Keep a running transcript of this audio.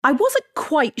I wasn't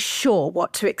quite sure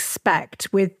what to expect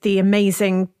with the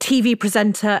amazing TV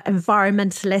presenter,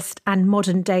 environmentalist, and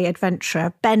modern-day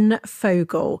adventurer, Ben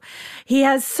Fogle. He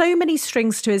has so many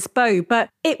strings to his bow, but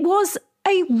it was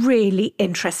a really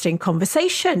interesting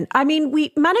conversation. I mean,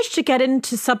 we managed to get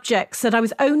into subjects that I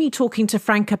was only talking to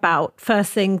Frank about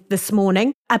first thing this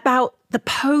morning, about the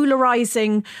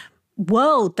polarizing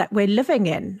world that we're living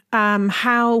in,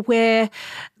 how we're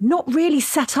not really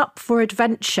set up for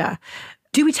adventure.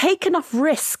 Do we take enough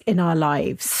risk in our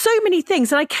lives? So many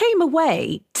things. And I came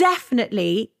away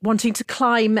definitely wanting to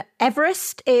climb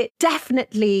Everest. It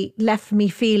definitely left me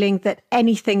feeling that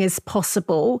anything is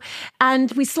possible.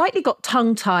 And we slightly got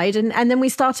tongue-tied. And then we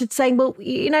started saying, well,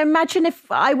 imagine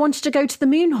if I wanted to go to the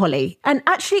moon, Holly. And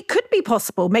actually, it could be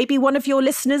possible. Maybe one of your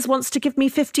listeners wants to give me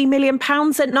 £50 million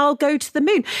and I'll go to the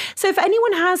moon. So if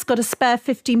anyone has got a spare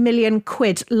 50 million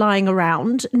quid lying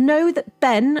around, know that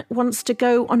Ben wants to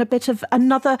go on a bit of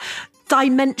another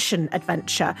dimension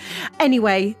adventure.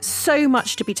 Anyway, so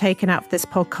much to be taken out of this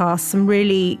podcast, some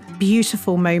really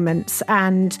beautiful moments,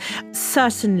 and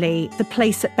certainly the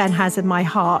place that Ben has in my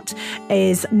heart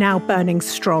is now burning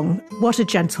strong. What a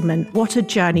gentleman, what a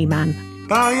journeyman.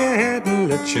 Bow your head and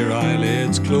let your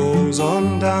eyelids close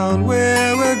on down.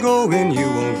 Where we're going, you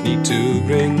won't need to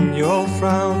bring your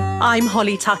frown. I'm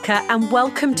Holly Tucker, and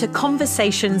welcome to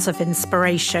Conversations of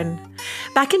Inspiration.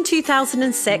 Back in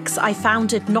 2006, I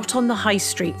founded Not on the High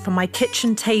Street from my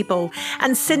kitchen table,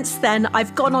 and since then,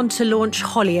 I've gone on to launch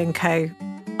Holly & Co.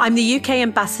 I'm the UK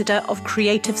ambassador of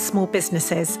creative small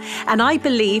businesses, and I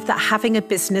believe that having a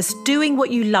business doing what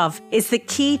you love is the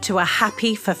key to a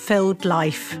happy, fulfilled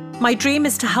life. My dream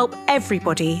is to help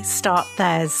everybody start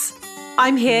theirs.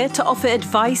 I'm here to offer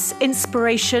advice,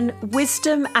 inspiration,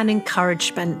 wisdom, and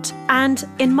encouragement. And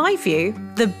in my view,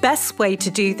 the best way to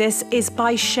do this is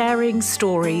by sharing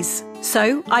stories.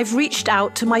 So I've reached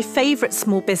out to my favourite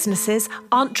small businesses,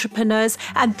 entrepreneurs,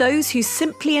 and those who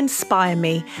simply inspire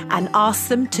me and asked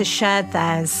them to share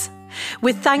theirs.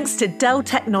 With thanks to Dell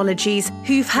Technologies,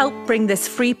 who've helped bring this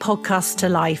free podcast to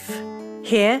life.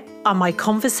 Here are my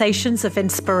conversations of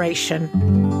inspiration.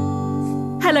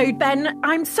 Hello, Ben.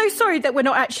 I'm so sorry that we're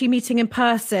not actually meeting in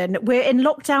person. We're in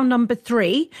lockdown number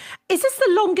 3. Is this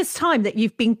the longest time that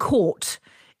you've been caught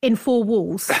in 4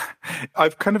 walls?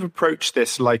 I've kind of approached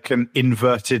this like an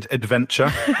inverted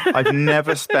adventure. I've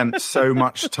never spent so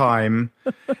much time.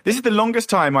 This is the longest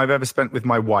time I've ever spent with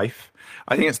my wife.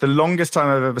 I think it's the longest time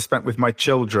I've ever spent with my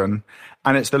children.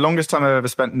 And it's the longest time I've ever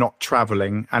spent not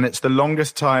traveling. And it's the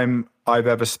longest time I've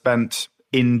ever spent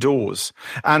indoors.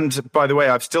 And by the way,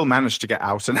 I've still managed to get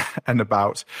out and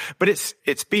about, but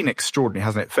it's been extraordinary,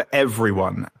 hasn't it, for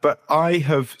everyone. But I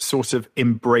have sort of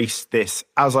embraced this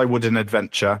as I would an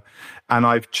adventure, and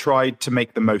I've tried to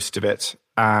make the most of it.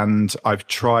 And I've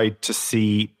tried to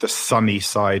see the sunny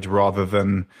side rather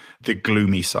than the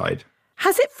gloomy side.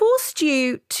 Has it forced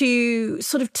you to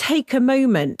sort of take a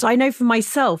moment? I know for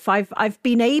myself, I've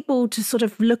been able to sort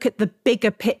of look at the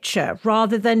bigger picture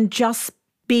rather than just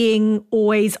being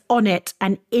always on it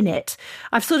and in it.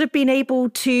 I've sort of been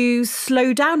able to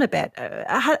slow down a bit.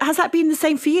 Has that been the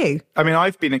same for you? I mean,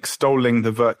 I've been extolling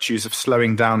the virtues of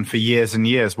slowing down for years and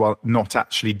years while not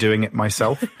actually doing it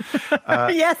myself.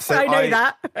 Yes, so I know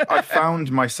that. I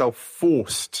found myself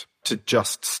forced to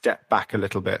just step back a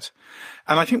little bit.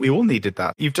 And I think we all needed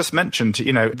that. You've just mentioned,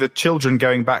 the children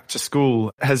going back to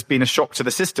school has been a shock to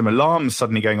the system. Alarms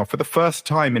suddenly going off. For the first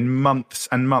time in months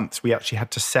and months, we actually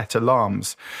had to set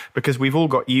alarms because we've all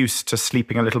got used to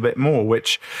sleeping a little bit more,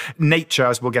 which nature,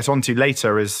 as we'll get onto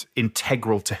later, is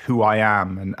integral to who I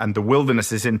am. And the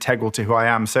wilderness is integral to who I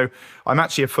am. So I'm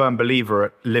actually a firm believer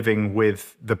at living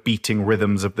with the beating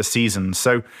rhythms of the seasons.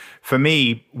 So for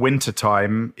me,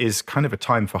 wintertime is kind of a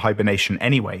time for hibernation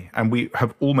anyway. And we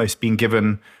have almost been given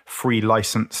free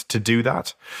license to do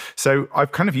that. So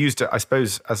I've kind of used it, I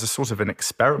suppose, as a sort of an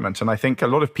experiment. And I think a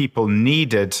lot of people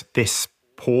needed this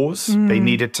pause. They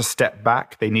needed to step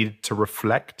back. They needed to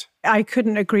reflect. I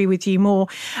couldn't agree with you more.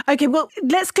 Okay, well,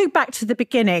 let's go back to the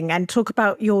beginning and talk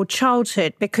about your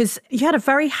childhood, because you had a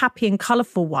very happy and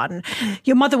colourful one.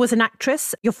 Your mother was an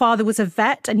actress, your father was a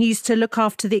vet, and he used to look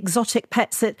after the exotic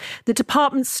pets at the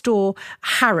department store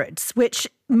Harrods, which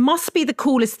must be the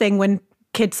coolest thing when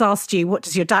kids asked you, what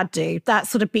does your dad do? That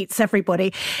sort of beats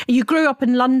everybody. You grew up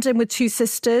in London with 2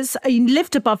 sisters. You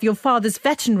lived above your father's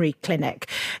veterinary clinic.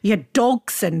 You had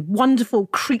dogs and wonderful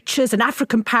creatures, an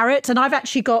African parrot. And I've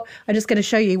actually got, I'm just going to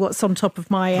show you what's on top of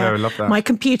my my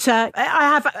computer.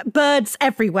 I have birds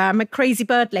everywhere. I'm a crazy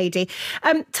bird lady.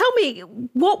 Tell me,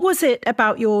 what was it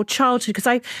about your childhood?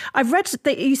 Because I've read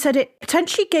that you said it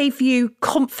potentially gave you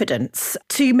confidence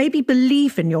to maybe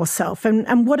believe in yourself.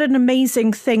 And what an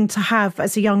amazing thing to have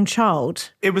as a young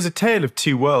child. It was a tale of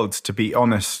two worlds, to be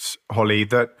honest, Holly,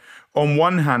 that on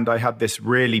one hand, I had this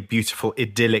really beautiful,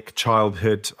 idyllic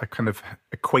childhood. I kind of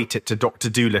equate it to Dr.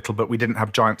 Dolittle, but we didn't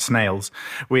have giant snails.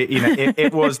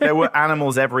 There were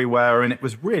animals everywhere, and it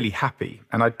was really happy.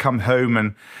 And I'd come home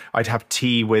and I'd have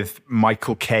tea with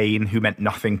Michael Caine, who meant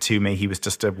nothing to me. He was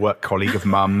just a work colleague of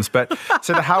Mum's. But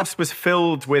so the house was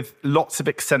filled with lots of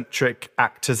eccentric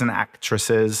actors and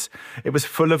actresses. It was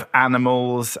full of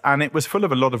animals, and it was full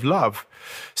of a lot of love.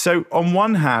 So on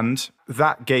one hand,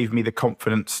 that gave me the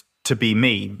confidence to be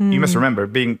me. You must remember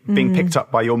being picked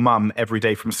up by your mum every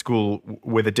day from school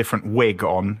with a different wig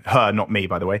on. Her, not me,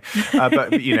 by the way.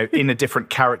 But, in a different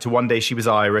character. One day she was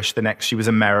Irish, the next she was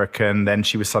American, then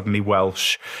she was suddenly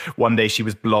Welsh. One day she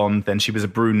was blonde, then she was a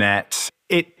brunette.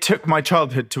 It took my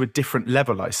childhood to a different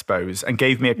level, I suppose, and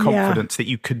gave me a confidence that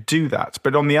you could do that.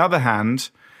 But on the other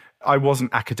hand, I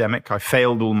wasn't academic. I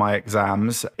failed all my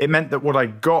exams. It meant that what I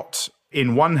got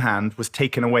in one hand was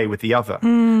taken away with the other,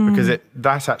 because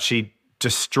that actually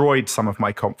destroyed some of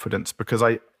my confidence, because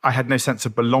I had no sense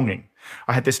of belonging.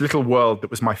 I had this little world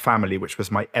that was my family, which was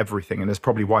my everything. And that's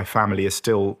probably why family is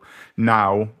still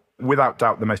now, without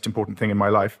doubt, the most important thing in my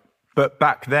life. But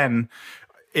back then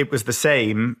it was the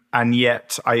same. And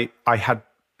yet I had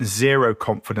zero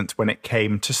confidence when it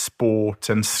came to sport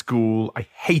and school. I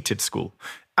hated school.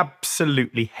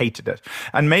 Absolutely hated it.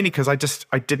 And mainly because I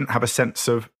didn't have a sense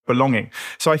of belonging.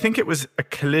 So I think it was a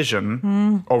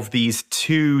collision of these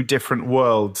two different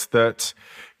worlds that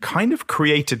kind of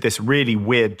created this really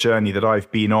weird journey that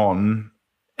I've been on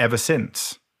ever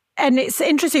since. And it's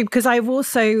interesting because I've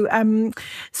also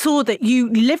saw that you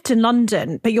lived in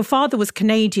London, but your father was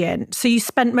Canadian. So you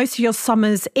spent most of your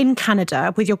summers in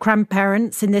Canada with your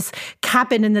grandparents in this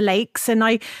cabin in the lakes. And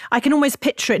I can almost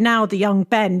picture it now, the young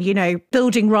Ben,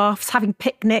 building rafts, having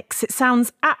picnics. It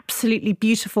sounds absolutely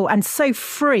beautiful and so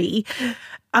free.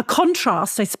 A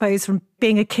contrast, I suppose, from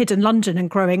being a kid in London and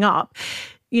growing up.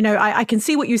 I can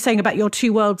see what you're saying about your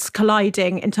two worlds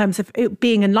colliding in terms of it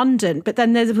being in London, but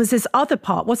then there was this other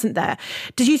part, wasn't there?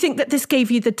 Did you think that this gave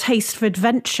you the taste for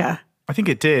adventure? I think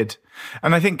it did.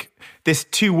 And I think this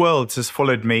two worlds has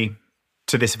followed me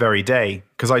to this very day,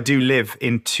 because I do live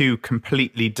in two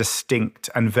completely distinct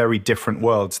and very different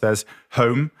worlds. There's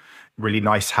home, really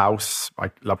nice house. I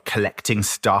love collecting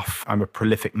stuff. I'm a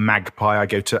prolific magpie. I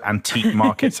go to antique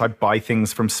markets. I buy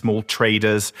things from small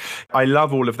traders. I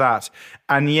love all of that.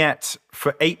 And yet,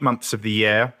 for 8 months of the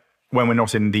year, when we're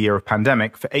not in the year of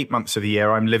pandemic, for 8 months of the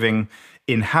year, I'm living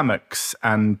in hammocks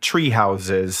and tree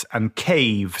houses and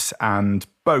caves and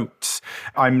boats.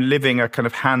 I'm living a kind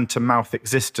of hand-to-mouth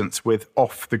existence with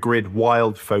off-the-grid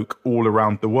wild folk all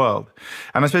around the world.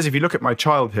 And I suppose if you look at my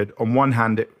childhood, on one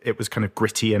hand, it was kind of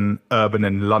gritty and urban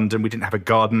in London. We didn't have a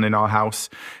garden in our house.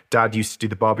 Dad used to do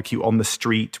the barbecue on the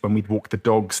street. When we'd walk the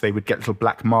dogs, they would get little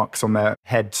black marks on their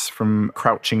heads from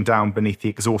crouching down beneath the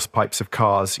exhaust pipes of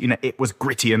cars. It was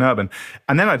gritty and urban.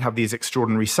 And then I'd have these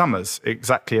extraordinary summers,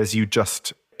 exactly as you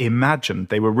just imagined.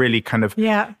 They were really kind of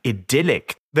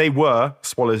idyllic. They were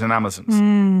swallows and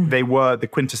Amazons. They were the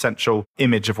quintessential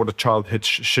image of what a childhood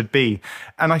should be.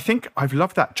 And I think I've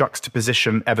loved that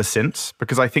juxtaposition ever since,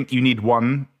 because I think you need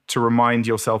one to remind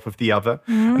yourself of the other.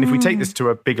 And if we take this to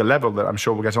a bigger level that I'm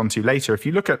sure we'll get onto later, if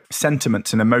you look at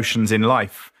sentiments and emotions in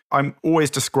life, I'm always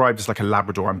described as like a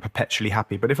Labrador. I'm perpetually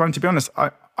happy. But if I'm to be honest,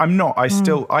 I'm not.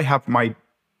 I have my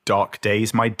dark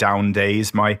days, my down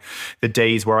days, the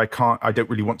days where I don't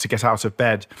really want to get out of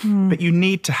bed. But you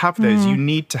need to have those. You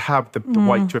need to have the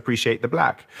white to appreciate the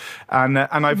black. And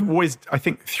I've always, I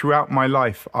think throughout my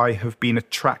life, I have been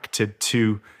attracted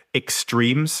to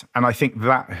extremes. And I think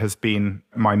that has been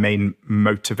my main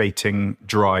motivating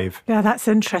drive. Yeah, that's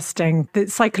interesting. The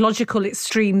psychological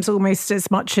extremes almost as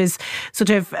much as sort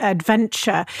of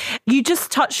adventure. You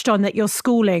just touched on that your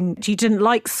schooling, you didn't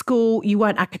like school, you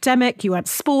weren't academic, you weren't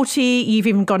sporty, you've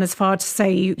even gone as far to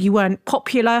say you weren't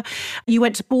popular. You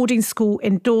went to boarding school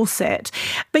in Dorset.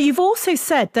 But you've also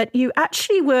said that you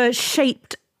actually were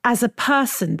shaped as a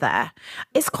person there.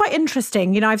 It's quite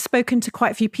interesting. You know, I've spoken to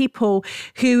quite a few people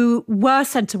who were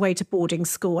sent away to boarding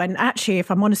school. And actually, if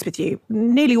I'm honest with you,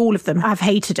 nearly all of them have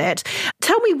hated it.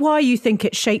 Tell me why you think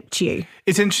it shaped you.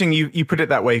 It's interesting you put it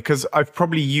that way, because I've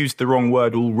probably used the wrong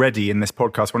word already in this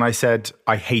podcast when I said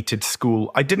I hated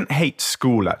school. I didn't hate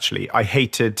school, actually. I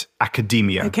hated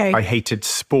academia. Okay. I hated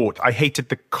sport. I hated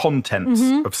the contents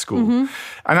of school. And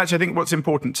actually, I think what's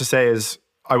important to say is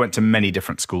I went to many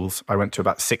different schools. I went to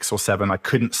about 6 or 7. I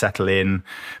couldn't settle in.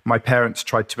 My parents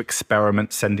tried to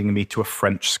experiment sending me to a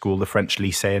French school, the French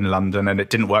Lycée in London, and it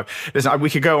didn't work. Listen, we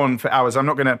could go on for hours. I'm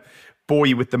not going to bore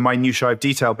you with the minutiae of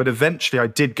detail, but eventually I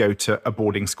did go to a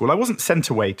boarding school. I wasn't sent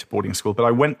away to boarding school, but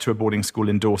I went to a boarding school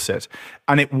in Dorset,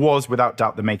 and it was without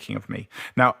doubt the making of me.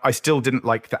 Now, I still didn't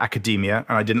like the academia,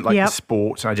 and I didn't like the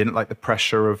sport, and I didn't like the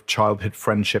pressure of childhood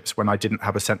friendships when I didn't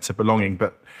have a sense of belonging,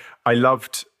 but I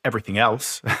loved everything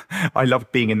else. I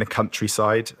loved being in the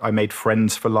countryside. I made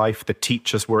friends for life. The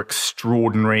teachers were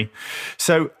extraordinary.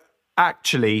 So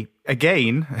actually,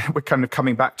 again, we're kind of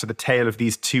coming back to the tale of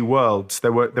these two worlds.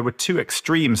 There were two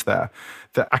extremes there.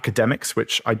 The academics,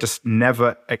 which I just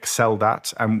never excelled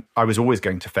at, and I was always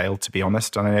going to fail, to be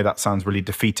honest. And I know that sounds really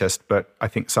defeatist, but I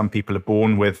think some people are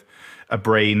born with a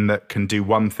brain that can do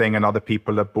one thing, and other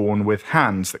people are born with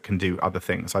hands that can do other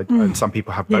things. And some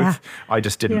people have both. Yeah. I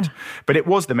just didn't. Yeah. But it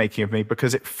was the making of me,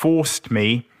 because it forced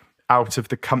me out of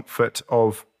the comfort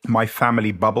of my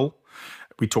family bubble.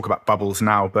 We talk about bubbles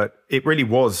now, but it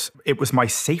was my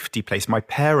safety place. My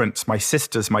parents, my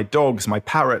sisters, my dogs, my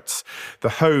parrots, the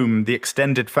home, the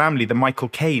extended family, the Michael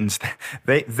Caines,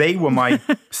 they were my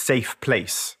safe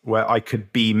place where I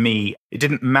could be me. It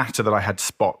didn't matter that I had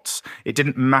spots. It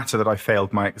didn't matter that I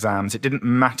failed my exams. It didn't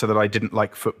matter that I didn't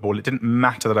like football. It didn't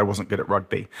matter that I wasn't good at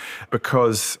rugby,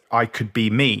 because I could be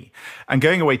me. And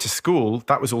going away to school,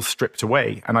 that was all stripped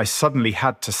away. And I suddenly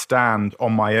had to stand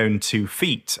on my own 2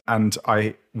 feet, and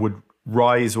I would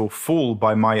rise or fall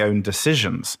by my own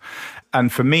decisions.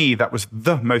 And for me, that was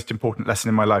the most important lesson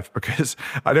in my life, because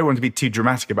I don't want to be too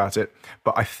dramatic about it,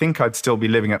 but I think I'd still be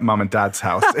living at mum and dad's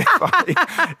house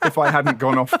if I hadn't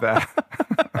gone off there.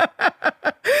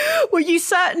 Well, you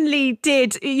certainly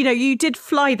did. You know, you did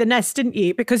fly the nest, didn't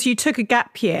you? Because you took a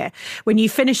gap year when you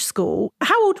finished school.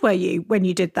 How old were you when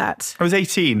you did that? I was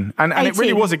 18. And it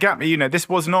really was a gap. You know, this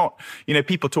was not, you know,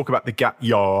 people talk about the gap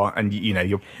year, and, you know,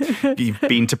 you've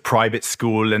been to private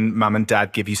school and mum and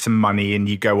dad give you some money and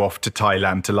you go off to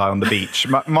Thailand to lie on the beach.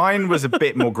 Mine was a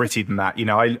bit more gritty than that. You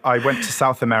know, I went to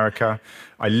South America.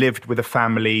 I lived with a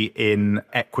family in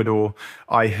Ecuador.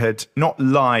 I had not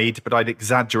lied, but I'd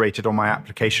exaggerated on my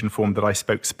application form that I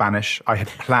spoke Spanish. I had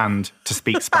planned to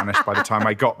speak Spanish by the time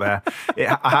I got there.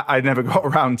 I never got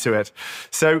around to it.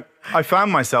 So I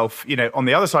found myself, you know, on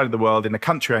the other side of the world in a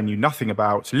country I knew nothing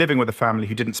about, living with a family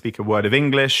who didn't speak a word of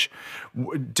English,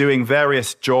 doing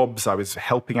various jobs. I was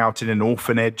helping out in an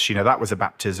orphanage. You know, that was a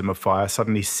baptism of fire.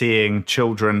 Suddenly seeing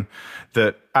children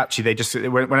that actually they just,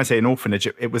 when I say an orphanage,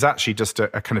 it was actually just a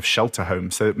kind of shelter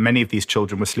home. So many of these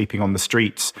children were sleeping on the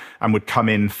streets and would come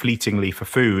in fleetingly for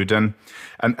food. And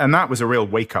that was a real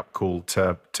wake-up call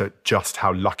to just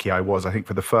how lucky I was. I think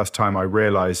for the first time I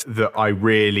realized that I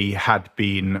really had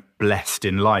been blessed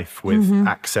in life with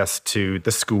access to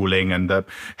the schooling and the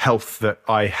health that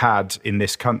I had in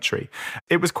this country.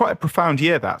 It was quite a profound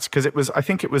year, that, because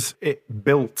it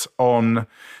built on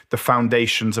the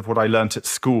foundations of what I learnt at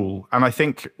school. And I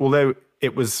think, although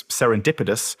it was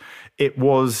serendipitous, it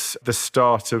was the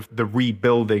start of the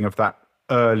rebuilding of that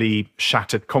early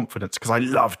shattered confidence, because I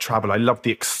love travel. I love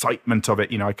the excitement of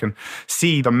it. You know, I can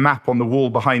see the map on the wall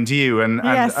behind you, and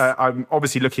Yes. I'm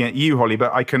obviously looking at you, Holly,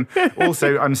 but I can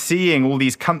also, I'm seeing all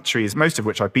these countries, most of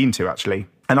which I've been to actually.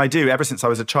 And I do, ever since I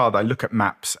was a child, I look at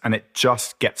maps and it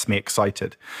just gets me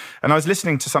excited. And I was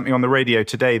listening to something on the radio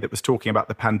today that was talking about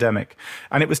the pandemic.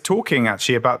 And it was talking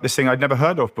actually about this thing I'd never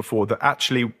heard of before, that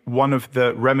actually one of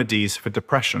the remedies for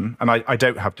depression, and I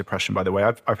don't have depression, by the way,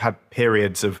 I've had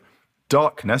periods of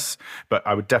darkness, but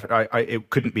I would definitely, it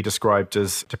couldn't be described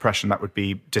as depression. That would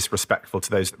be disrespectful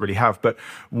to those that really have. But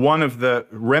one of the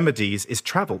remedies is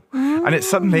travel. And it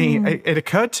suddenly, it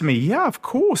occurred to me, yeah, of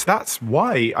course, that's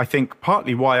why, I think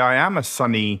partly why I am a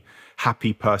sunny,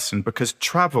 happy person, because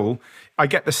travel, I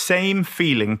get the same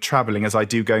feeling traveling as I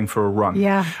do going for a run.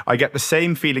 Yeah. I get the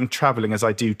same feeling traveling as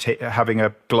I do having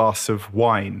a glass of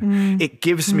wine. It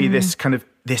gives me this kind of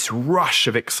this rush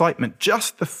of excitement.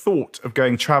 Just the thought of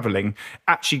going traveling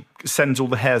actually sends all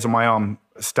the hairs on my arm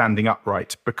standing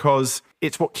upright, because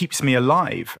it's what keeps me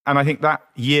alive. And I think that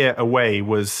year away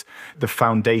was the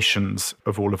foundations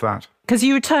of all of that. Because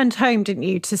you returned home, didn't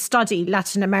you, to study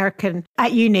Latin American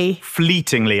at uni?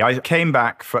 Fleetingly. I came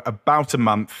back for about a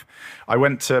month. I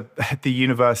went to the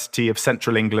University of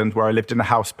Central England, where I lived in a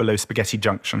house below Spaghetti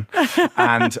Junction.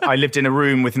 And I lived in a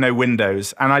room with no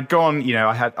windows. And I'd gone,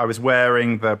 I was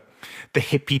wearing the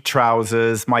hippie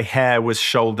trousers. My hair was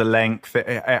shoulder length.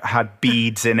 It had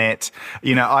beads in it.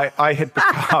 I had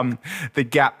become the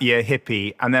gap year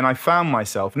hippie. And then I found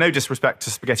myself, no disrespect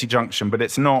to Spaghetti Junction, but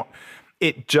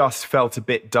it just felt a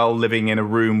bit dull living in a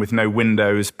room with no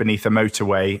windows beneath a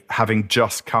motorway, having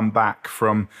just come back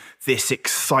from this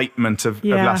excitement of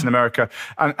Latin America.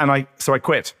 So I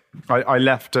quit. I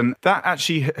left. And that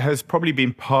actually has probably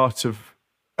been part of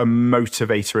a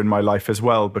motivator in my life as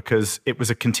well, because it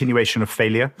was a continuation of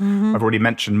failure. I've already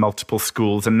mentioned multiple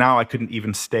schools, and now I couldn't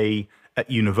even stay at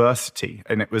university,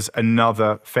 and it was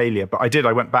another failure. But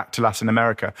I went back to Latin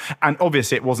America, and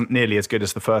obviously it wasn't nearly as good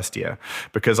as the first year,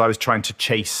 because I was trying to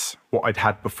chase what I'd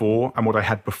had before, and what I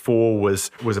had before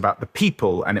was about the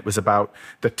people, and it was about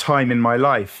the time in my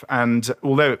life. And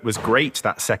although it was great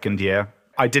that second year,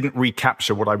 I didn't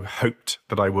recapture what I hoped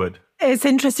that I would. It's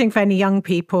interesting for any young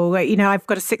people. I've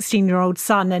got a 16-year-old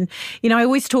son, and, I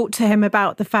always talk to him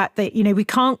about the fact that, we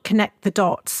can't connect the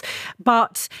dots,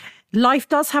 but life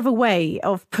does have a way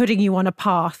of putting you on a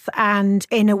path. And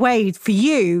in a way, for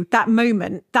you, that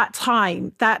moment, that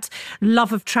time, that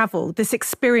love of travel, this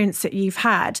experience that you've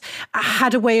had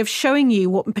a way of showing you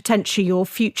what potentially your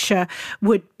future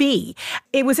would be.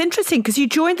 It was interesting because you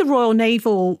joined the Royal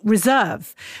Naval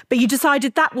Reserve, but you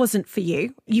decided that wasn't for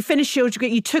you. You finished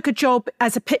you took a job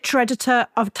as a picture editor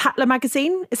of Tatler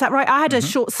magazine. Is that right? I had a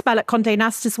short spell at Condé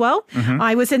Nast as well.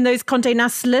 I was in those Condé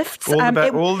Nast lifts.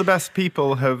 All the best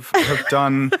people have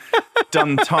done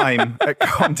time at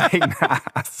Condé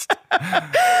Nast.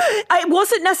 It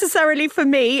wasn't necessarily for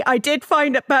me. I did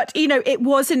find it, but it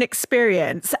was an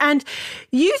experience. And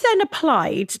you then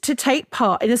applied to take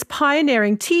part in this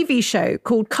pioneering TV show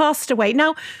called Castaway.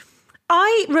 Now,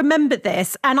 I remember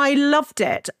this and I loved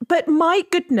it, but my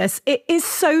goodness, it is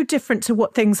so different to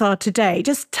what things are today.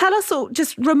 Just tell us, or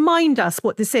just remind us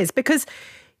what this is, because,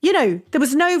 there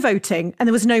was no voting and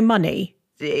there was no money.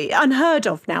 Unheard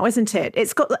of now, isn't it?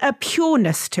 It's got a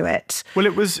pureness to it.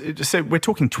 Well, so we're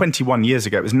talking 21 years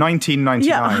ago. It was 1999.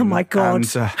 Yeah, oh my God.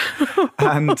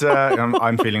 And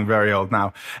I'm feeling very old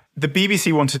now. The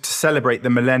BBC wanted to celebrate the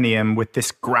millennium with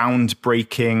this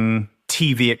groundbreaking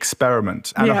TV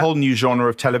experiment, and a whole new genre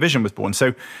of television was born.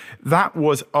 So that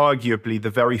was arguably the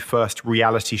very first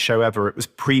reality show ever. It was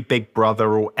pre-Big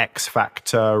Brother or X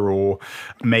Factor or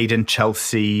Made in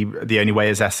Chelsea, The Only Way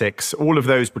is Essex. All of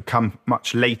those would come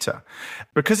much later.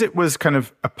 Because it was kind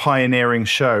of a pioneering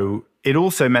show, it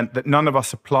also meant that none of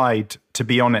us applied to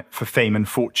be on it for fame and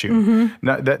fortune.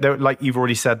 Like you've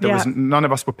already said, none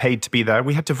of us were paid to be there.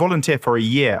 We had to volunteer for a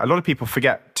year. A lot of people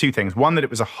forget two things. One, that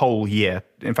it was a whole year.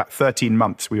 In fact, 13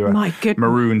 months we were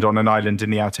marooned on an island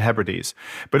in the Outer Hebrides.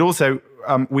 But also,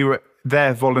 we were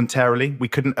there voluntarily. We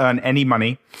couldn't earn any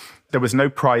money. There was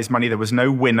no prize money. There was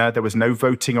no winner. There was no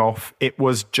voting off. It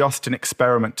was just an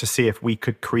experiment to see if we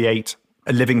could create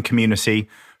a living community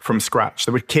from scratch.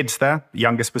 There were kids there. The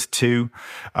youngest was 2.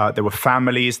 There were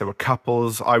families, there were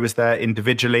couples. I was there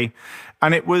individually.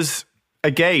 And it was,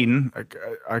 again,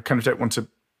 I kind of don't want to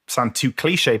sound too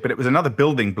cliche, but it was another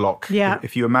building block. Yeah.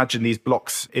 If you imagine these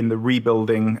blocks in the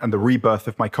rebuilding and the rebirth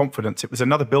of my confidence, it was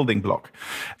another building block.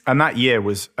 And that year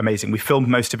was amazing. We filmed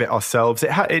most of it ourselves.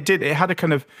 It had a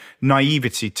kind of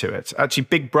naivety to it. Actually,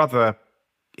 Big Brother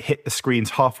hit the screens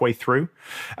halfway through,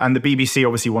 and the BBC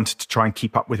obviously wanted to try and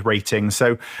keep up with ratings.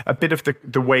 So a bit of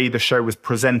the way the show was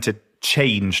presented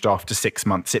changed after 6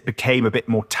 months. It became a bit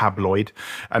more tabloid,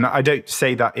 and I don't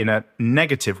say that in a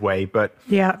negative way, but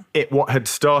what had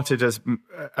started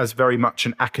as very much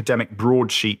an academic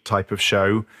broadsheet type of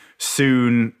show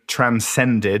soon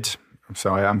transcended.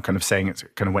 So I am kind of saying it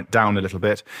kind of went down a little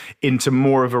bit into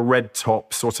more of a red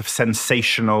top sort of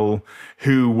sensational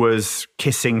who was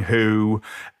kissing who,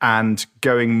 and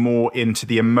going more into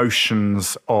the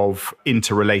emotions of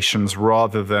interrelations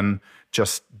rather than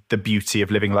just the beauty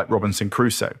of living like Robinson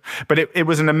Crusoe. But it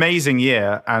was an amazing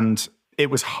year, and it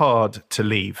was hard to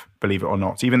leave, believe it or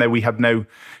not, even though we had no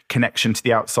connection to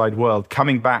the outside world.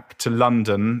 Coming back to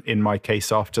London, in my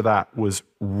case, after that was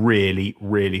really,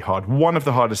 really hard. One of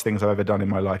the hardest things I've ever done in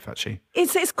my life, actually.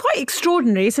 It's quite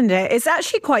extraordinary, isn't it? It's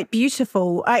actually quite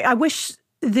beautiful. I wish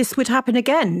this would happen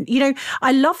again. You know,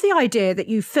 I love the idea that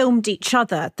you filmed each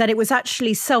other, that it was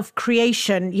actually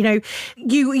self-creation. You know,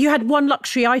 you had one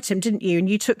luxury item, didn't you? And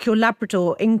you took your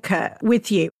Labrador Inca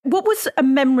with you. What was a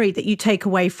memory that you take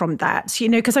away from that? You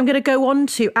know, because I'm going to go on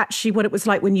to actually what it was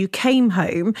like when you came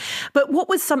home. But what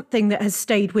was something that has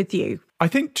stayed with you? I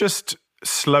think just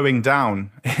slowing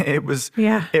down. It was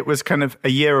kind of a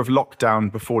year of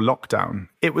lockdown before lockdown.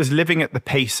 It was living at the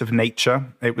pace of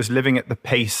nature. It was living at the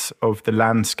pace of the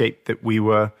landscape that we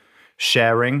were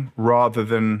sharing, rather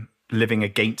than living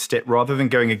against it, rather than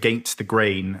going against the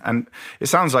grain. And it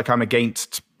sounds like I'm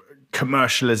against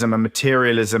commercialism and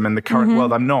materialism in the current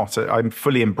world. I'm not. I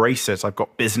fully embrace it. I've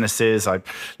got businesses. I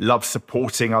love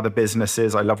supporting other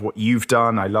businesses. I love what you've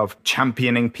done. I love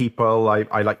championing people.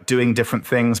 I like doing different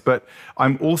things. But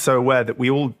I'm also aware that we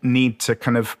all need to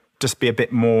kind of just be a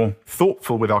bit more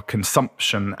thoughtful with our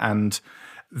consumption and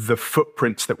the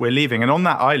footprints that we're leaving. And on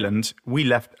that island, we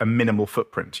left a minimal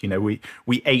footprint. You know, we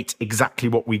ate exactly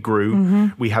what we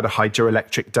grew. We had a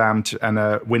hydroelectric dam and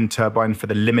a wind turbine for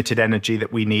the limited energy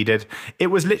that we needed. It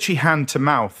was literally hand to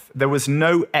mouth. There was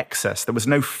no excess. There was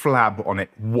no flab on it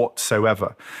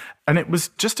whatsoever. And it was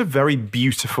just a very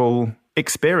beautiful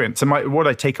experience. And what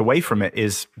I take away from it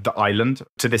is the island.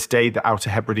 To this day, the Outer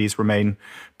Hebrides remain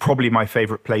probably my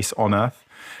favorite place on earth.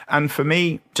 And for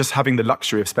me, just having the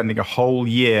luxury of spending a whole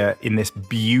year in this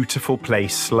beautiful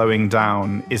place, slowing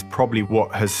down, is probably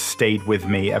what has stayed with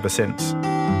me ever since.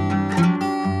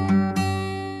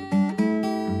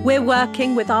 We're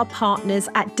working with our partners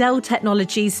at Dell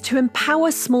Technologies to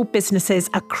empower small businesses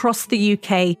across the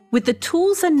UK with the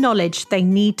tools and knowledge they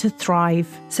need to thrive.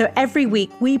 So every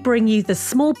week we bring you the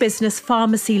Small Business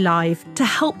Pharmacy Live to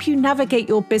help you navigate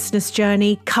your business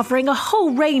journey, covering a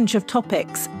whole range of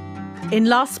topics. In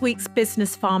last week's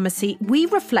Business Pharmacy, we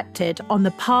reflected on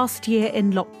the past year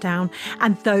in lockdown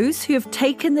and those who have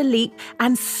taken the leap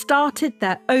and started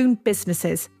their own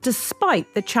businesses,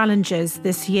 despite the challenges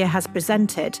this year has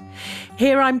presented.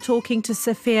 Here I'm talking to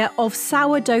Sophia of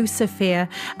Sourdough Sophia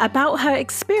about her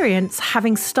experience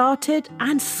having started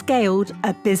and scaled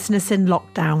a business in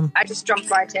lockdown. I just jumped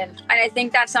right in. And I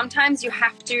think that sometimes you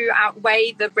have to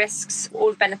outweigh the risks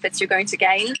or benefits you're going to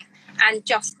gain, and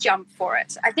just jump for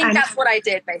it. I think that's what I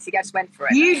did, basically. I just went for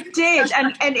it. You did.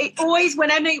 And it always, when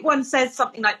anyone says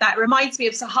something like that, it reminds me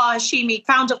of Sahar Hashimi,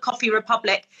 founder of Coffee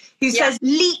Republic, who says,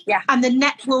 leap and the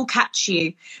net will catch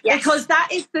you. Yes. Because that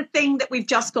is the thing that we've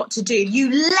just got to do. You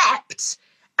leapt,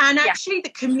 and actually the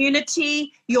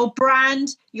community, your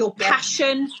brand, your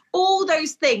passion, all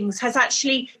those things has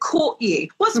actually caught you.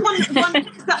 What's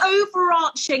the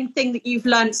overarching thing that you've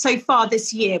learned so far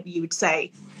this year, you would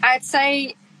say? I'd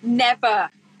say never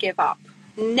give up.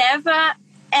 Never,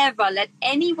 ever let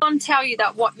anyone tell you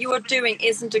that what you are doing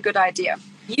isn't a good idea.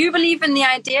 You believe in the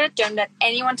idea, don't let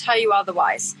anyone tell you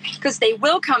otherwise, because they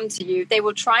will come to you, they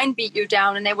will try and beat you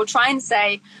down, and they will try and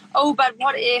say, oh, but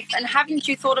what if, and haven't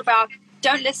you thought about,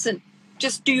 don't listen,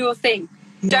 just do your thing.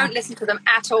 Yeah. Don't listen to them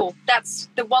at all. That's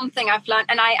the one thing I've learned,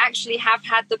 and I actually have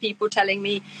had the people telling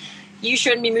me, you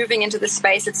shouldn't be moving into this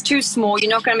space. It's too small.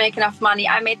 You're not going to make enough money.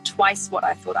 I made twice what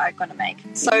I thought I was going to make.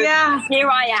 So here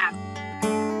I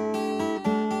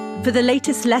am. For the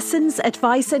latest lessons,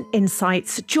 advice and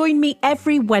insights, join me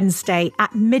every Wednesday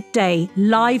at midday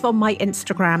live on my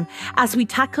Instagram as we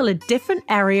tackle a different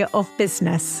area of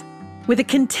business. With a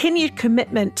continued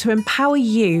commitment to empower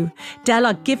you, Dell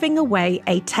are giving away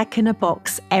a tech in a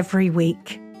box every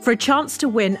week. For a chance to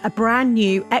win a brand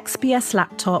new XPS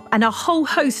laptop and a whole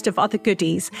host of other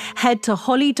goodies, head to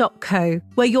holly.co,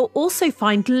 where you'll also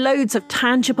find loads of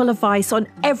tangible advice on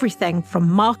everything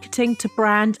from marketing to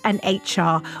brand and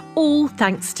HR, all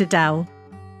thanks to Dell.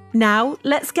 Now,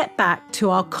 let's get back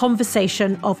to our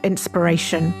conversation of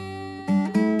inspiration.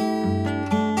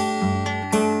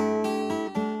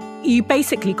 You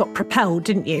basically got propelled,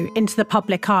 didn't you, into the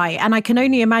public eye? And I can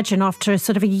only imagine after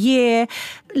sort of a year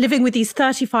living with these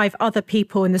 35 other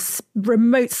people in this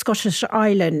remote Scottish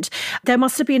island, there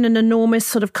must have been an enormous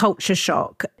sort of culture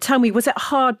shock. Tell me, was it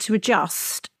hard to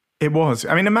adjust? It was.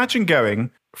 I mean, imagine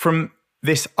going from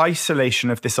this isolation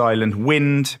of this island,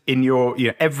 wind in your,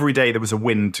 every day there was a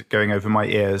wind going over my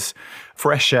ears,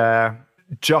 fresh air,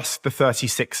 just the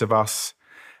 36 of us.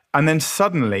 And then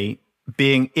suddenly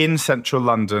being in central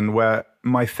London, where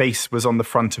my face was on the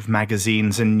front of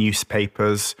magazines and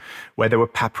newspapers, where there were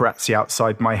paparazzi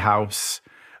outside my house.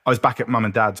 I was back at mum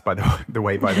and dad's, by the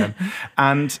way, by then.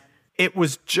 And it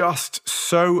was just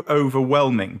so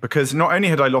overwhelming because not only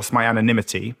had I lost my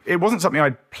anonymity, it wasn't something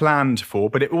I'd planned for,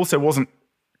 but it also wasn't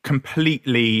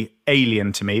completely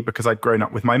alien to me because I'd grown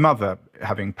up with my mother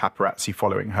having paparazzi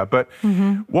following her. But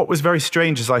what was very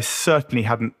strange is I certainly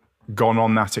hadn't gone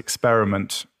on that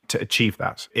experiment to achieve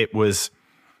that. It was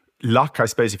luck, I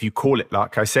suppose, if you call it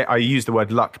luck. I use the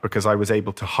word luck because I was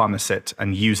able to harness it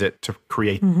and use it to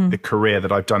create the career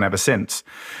that I've done ever since.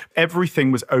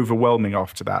 Everything was overwhelming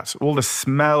after that. All the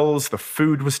smells, the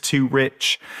food was too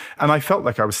rich, and I felt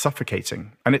like I was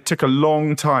suffocating. And it took a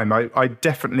long time. I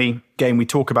definitely, again, we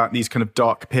talk about these kind of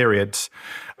dark periods.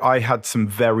 I had some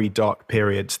very dark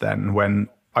periods then when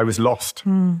I was lost.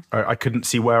 I couldn't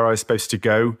see where I was supposed to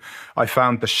go. I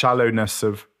found the shallowness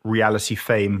of reality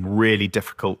fame really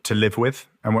difficult to live with.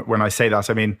 And when I say that,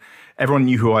 I mean, everyone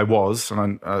knew who I was.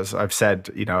 And as I've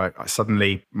said,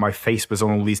 suddenly my face was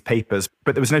on all these papers,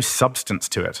 but there was no substance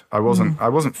to it. I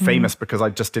wasn't famous because I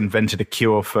just invented a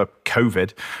cure for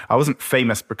COVID. I wasn't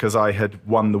famous because I had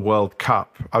won the World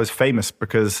Cup. I was famous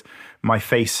because my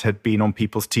face had been on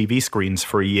people's TV screens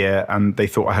for a year and they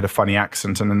thought I had a funny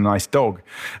accent and a nice dog.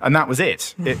 And that was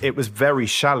it. It was very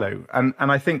shallow. And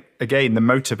I think, again, the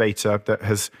motivator that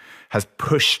has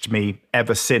pushed me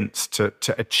ever since to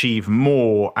achieve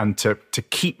more and to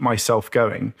keep myself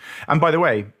going. And by the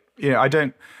way,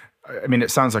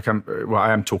 it sounds like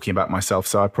I am talking about myself,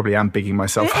 so I probably am bigging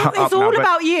myself up. It's all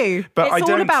about you. But it's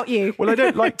all about you. Well, I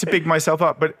don't like to big myself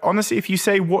up, but honestly, if you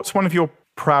say what's one of your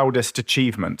proudest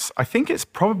achievements, I think it's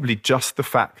probably just the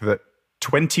fact that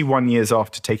 21 years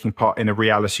after taking part in a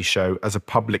reality show as a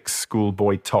public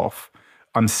schoolboy toff,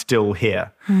 I'm still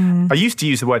here. I used to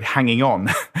use the word hanging on,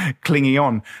 clinging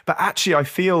on, but actually I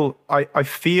feel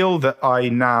that I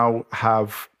now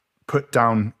have put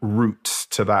down roots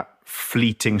to that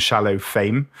fleeting, shallow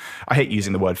fame. I hate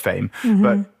using the word fame,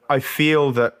 but I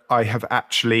feel that I have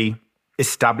actually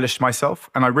established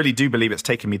myself. And I really do believe it's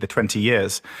taken me the 20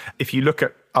 years. If you look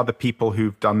at other people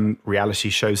who've done reality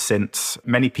shows since,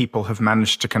 many people have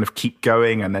managed to kind of keep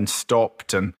going and then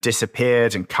stopped and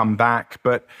disappeared and come back.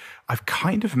 But I've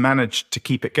kind of managed to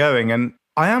keep it going. And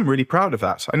I am really proud of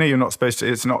that. I know you're not supposed to,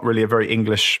 it's not really a very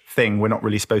English thing. We're not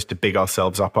really supposed to big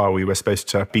ourselves up, are we? We're supposed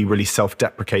to be really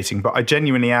self-deprecating. But I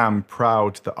genuinely am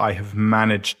proud that I have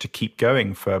managed to keep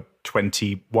going for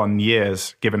 21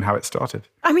 years, given how it started.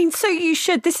 I mean, so you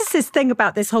should. This is this thing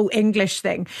about this whole English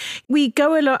thing. We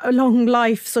go along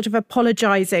life sort of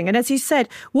apologising. And as you said,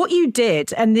 what you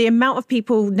did and the amount of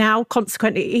people now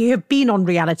consequently who have been on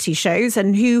reality shows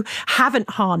and who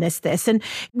haven't harnessed this. And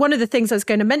one of the things I was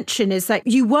going to mention is that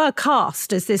you were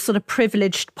cast as this sort of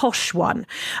privileged posh one.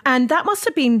 And that must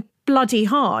have been bloody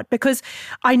hard, because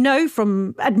I know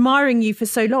from admiring you for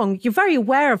so long, you're very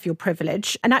aware of your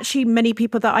privilege. And actually many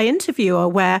people that I interview are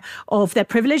aware of their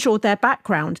privilege or their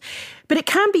background. But it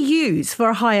can be used for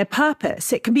a higher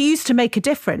purpose. It can be used to make a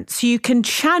difference. You can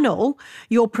channel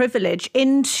your privilege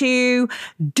into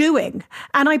doing.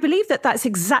 And I believe that that's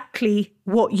exactly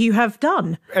what you have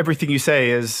done. Everything you say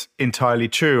is entirely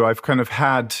true.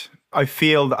 I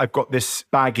feel that I've got this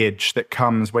baggage that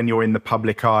comes when you're in the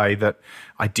public eye, that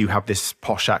I do have this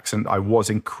posh accent. I was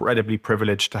incredibly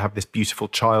privileged to have this beautiful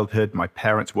childhood. My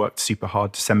parents worked super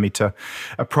hard to send me to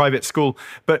a private school.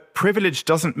 But privilege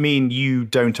doesn't mean you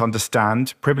don't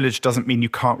understand. Privilege doesn't mean you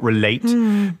can't relate.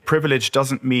 Privilege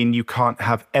doesn't mean you can't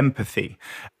have empathy.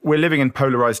 We're living in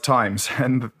polarized times,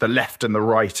 and the left and the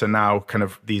right are now kind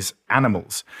of these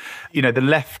animals. The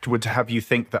left would have you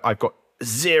think that I've got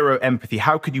zero empathy.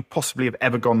 How could you possibly have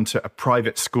ever gone to a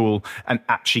private school and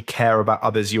actually care about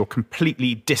others? You're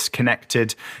completely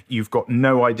disconnected. You've got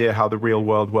no idea how the real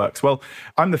world works. Well,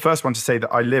 I'm the first one to say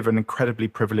that I live an incredibly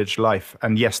privileged life.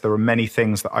 And yes, there are many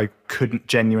things that I couldn't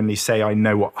genuinely say I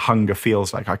know what hunger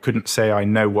feels like. I couldn't say I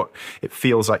know what it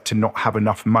feels like to not have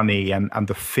enough money and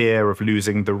the fear of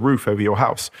losing the roof over your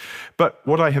house. But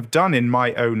what I have done in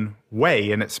my own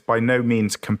way, and it's by no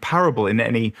means comparable in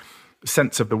any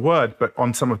sense of the word, but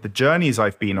on some of the journeys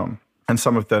I've been on and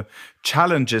some of the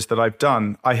challenges that I've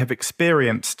done, I have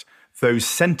experienced those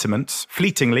sentiments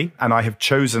fleetingly, and I have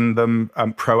chosen them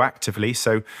proactively.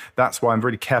 So that's why I'm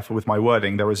really careful with my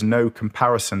wording. There is no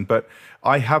comparison, but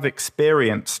I have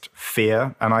experienced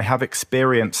fear, and I have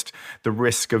experienced the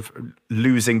risk of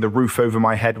losing the roof over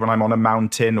my head when I'm on a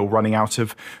mountain, or running out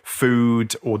of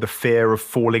food, or the fear of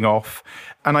falling off.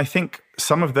 And I think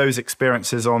some of those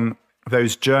experiences on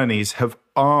those journeys have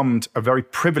armed a very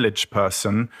privileged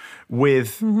person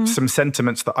with some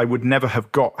sentiments that I would never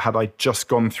have got had I just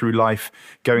gone through life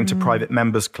going to private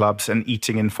members clubs and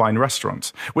eating in fine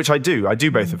restaurants, which I do. I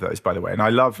do both of those, by the way. And I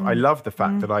love the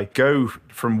fact that I go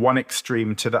from one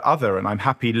extreme to the other, and I'm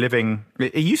happy living.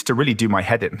 It used to really do my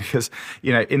head in because,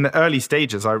 in the early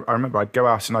stages, I remember I'd go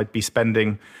out and I'd be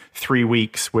spending 3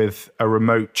 weeks with a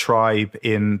remote tribe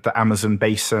in the Amazon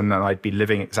basin, and I'd be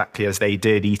living exactly as they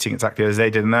did, eating exactly as they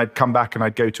did. And then I'd come back and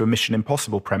I'd go to a Mission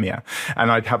Impossible premiere,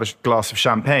 and I'd have a glass of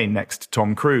champagne next to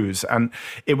Tom Cruise. And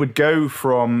it would go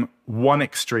from one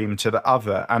extreme to the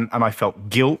other. And I felt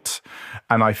guilt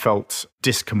and I felt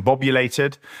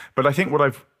discombobulated. But I think what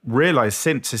I've realized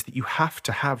since is that you have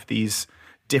to have these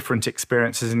different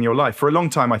experiences in your life. For a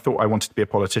long time, I thought I wanted to be a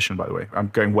politician, by the way. I'm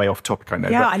going way off topic, I know.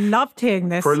 Yeah, I loved hearing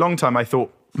this. For a long time, I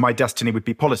thought my destiny would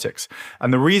be politics.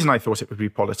 And the reason I thought it would be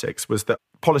politics was that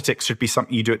politics should be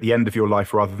something you do at the end of your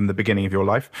life rather than the beginning of your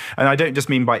life. And I don't just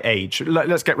mean by age.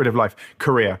 Let's get rid of life.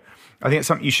 Career. I think it's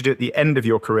something you should do at the end of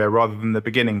your career rather than the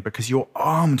beginning, because you're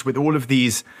armed with all of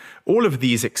these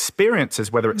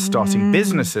experiences, whether it's starting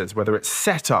businesses, whether it's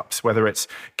setups, whether it's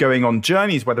going on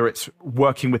journeys, whether it's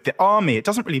working with the army. It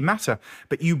doesn't really matter.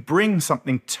 But you bring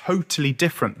something totally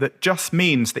different that just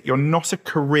means that you're not a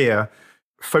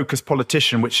career-focused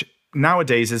politician, which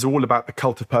nowadays is all about the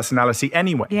cult of personality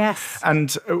anyway. Yes. And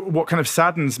what kind of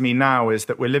saddens me now is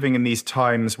that we're living in these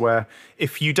times where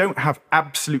if you don't have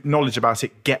absolute knowledge about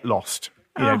it, get lost.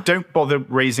 Don't bother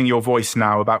raising your voice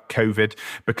now about COVID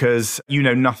because you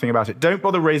know nothing about it. Don't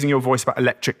bother raising your voice about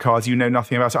electric cars. You know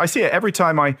nothing about it. I see it every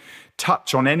time I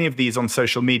touch on any of these on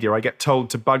social media. I get told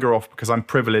to bugger off because I'm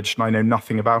privileged and I know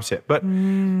nothing about it. But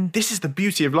this is the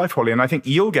beauty of life, Holly. And I think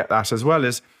you'll get that as well,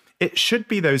 is it should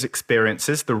be those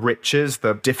experiences, the riches,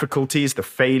 the difficulties, the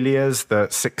failures, the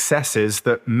successes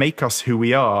that make us who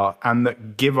we are and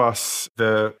that give us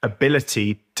the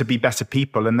ability to be better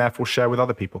people and therefore share with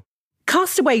other people.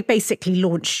 Castaway basically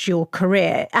launched your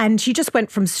career and you just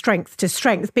went from strength to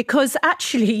strength because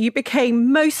actually you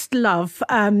became most loved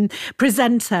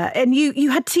presenter, and you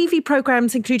had TV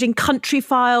programs including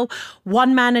Countryfile,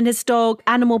 One Man and His Dog,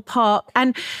 Animal Park,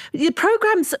 and the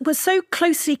programs were so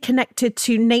closely connected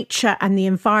to nature and the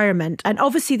environment. And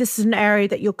obviously this is an area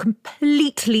that you're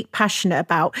completely passionate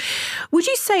about. Would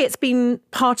you say it's been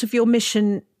part of your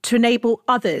mission to enable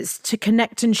others to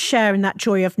connect and share in that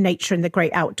joy of nature and the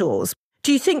great outdoors?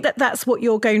 Do you think that that's what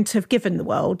you're going to have given the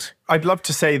world? I'd love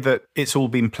to say that it's all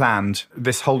been planned.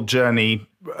 This whole journey,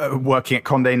 working at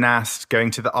Condé Nast, going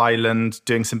to the island,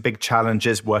 doing some big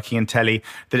challenges, working in telly,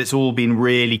 that it's all been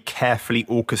really carefully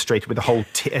orchestrated with a whole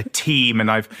team.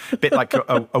 And I've, a bit like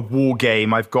a war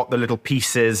game, I've got the little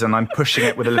pieces and I'm pushing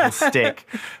it with a little stick.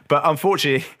 But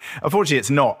unfortunately, it's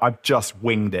not. I've just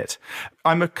winged it.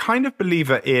 I'm a kind of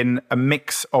believer in a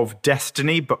mix of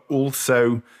destiny, but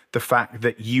also the fact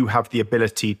that you have the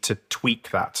ability to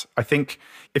tweak that. I think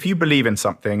if you believe in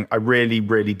something, I really,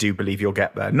 really do believe you'll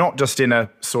get there. Not just in a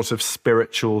sort of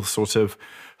spiritual, sort of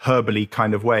herbally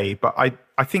kind of way, but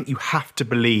I think you have to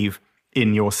believe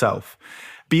in yourself.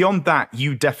 Beyond that,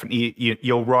 you definitely,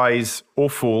 you'll rise or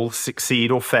fall, succeed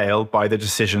or fail by the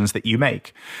decisions that you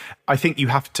make. I think you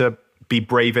have to be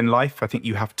brave in life. I think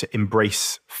you have to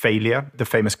embrace failure. The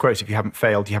famous quote, if you haven't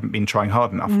failed, you haven't been trying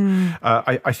hard enough.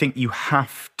 I think you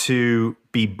have to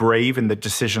be brave in the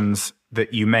decisions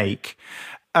that you make.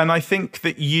 And I think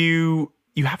that you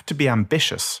have to be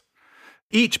ambitious.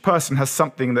 Each person has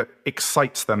something that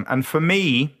excites them. And for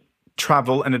me,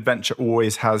 travel and adventure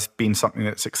always has been something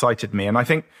that's excited me. And I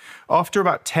think after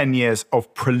about 10 years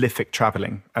of prolific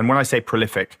traveling, and when I say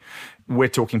prolific, we're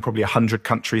talking probably 100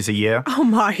 countries a year. Oh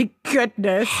my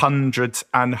goodness. Hundreds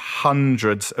and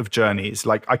hundreds of journeys.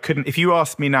 Like I couldn't, if you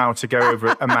asked me now to go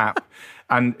over a map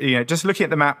and, just looking at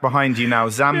the map behind you now,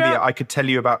 Zambia, I could tell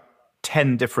you about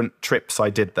 10 different trips I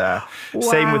did there. Wow.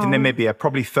 Same with Namibia,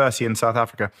 probably 30 in South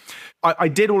Africa. I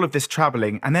did all of this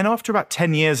traveling. And then after about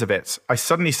 10 years of it, I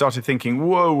suddenly started thinking,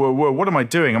 whoa, what am I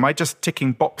doing? Am I just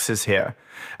ticking boxes here?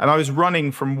 And I was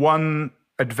running from one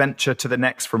adventure to the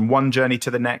next, from one journey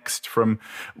to the next, from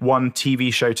one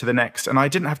TV show to the next. And I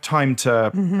didn't have time to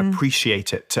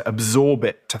appreciate it, to absorb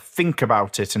it, to think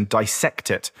about it and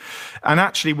dissect it. And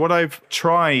actually what I've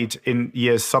tried in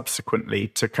years subsequently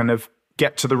to kind of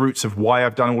get to the roots of why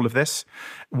I've done all of this,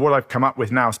 what I've come up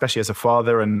with now, especially as a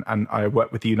father, and I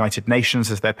work with the United Nations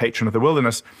as their patron of the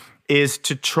wilderness, is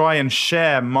to try and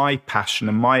share my passion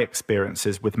and my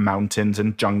experiences with mountains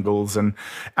and jungles and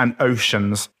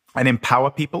oceans, and empower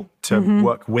people to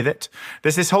work with it.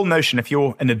 There's this whole notion, if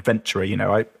you're an adventurer,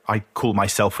 I call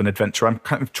myself an adventurer. I'm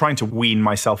kind of trying to wean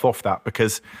myself off that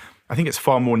because I think it's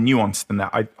far more nuanced than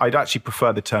that. I'd actually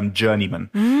prefer the term journeyman,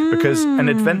 because an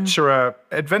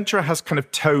adventurer has kind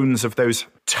of tones of those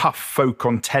tough folk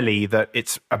on telly, that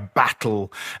it's a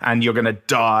battle and you're going to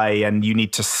die and you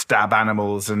need to stab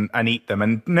animals and eat them.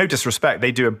 And no disrespect,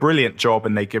 they do a brilliant job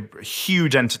and they give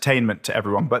huge entertainment to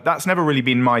everyone. But that's never really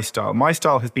been my style. My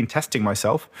style has been testing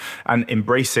myself and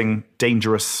embracing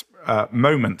dangerous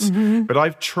moments. But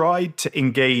I've tried to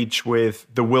engage with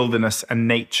the wilderness and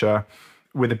nature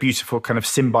with a beautiful kind of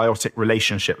symbiotic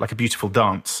relationship, like a beautiful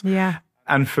dance. Yeah.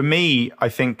 And for me, I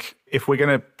think if we're going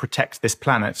to protect this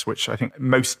planet, which I think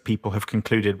most people have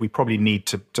concluded we probably need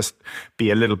to just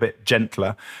be a little bit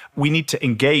gentler, we need to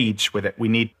engage with it. We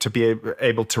need to be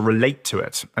able to relate to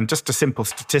it. And just a simple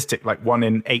statistic, like 1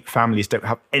 in 8 families don't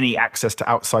have any access to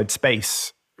outside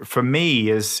space, for me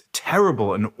is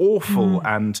terrible and awful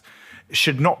and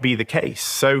should not be the case.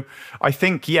 So I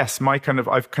think, yes,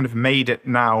 I've kind of made it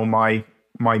now my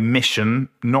mission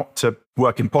not to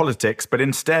work in politics, but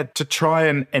instead to try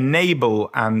and enable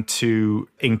and to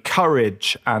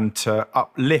encourage and to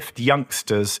uplift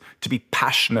youngsters to be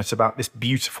passionate about this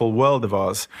beautiful world of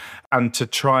ours and to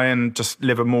try and just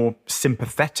live a more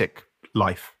sympathetic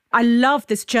life. I love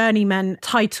this journeyman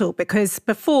title, because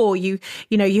before you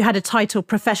had a title,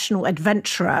 professional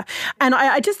adventurer. And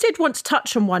I just did want to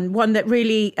touch on one that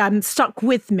really stuck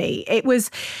with me. It was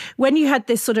when you had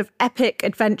this sort of epic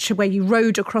adventure where you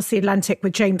rowed across the Atlantic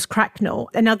with James Cracknell.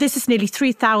 And now this is nearly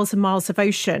 3,000 miles of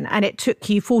ocean and it took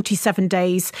you 47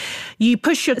 days. You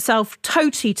pushed yourself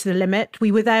totally to the limit.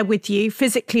 We were there with you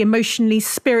physically, emotionally,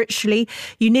 spiritually.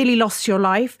 You nearly lost your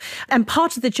life. And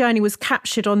part of the journey was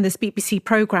captured on this BBC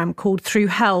programme called Through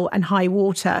Hell and High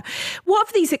Water. What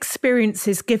have these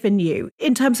experiences given you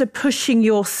in terms of pushing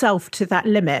yourself to that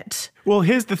limit? Well,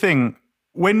 here's the thing.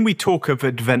 When we talk of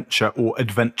adventure or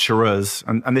adventurers,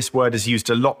 and this word is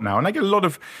used a lot now, and I get a lot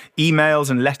of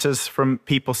emails and letters from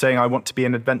people saying, I want to be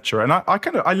an adventurer. And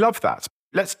I love that.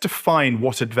 Let's define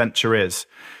what adventure is.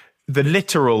 The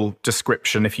literal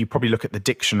description, if you probably look at the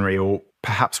dictionary, or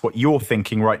perhaps what you're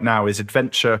thinking right now, is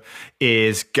adventure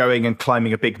is going and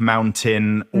climbing a big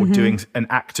mountain or doing an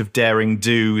act of daring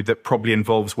do that probably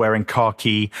involves wearing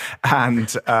khaki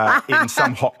and in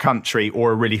some hot country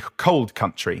or a really cold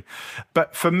country.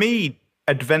 But for me,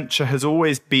 adventure has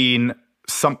always been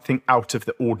something out of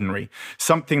the ordinary,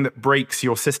 something that breaks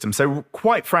your system. So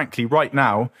quite frankly, right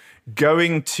now,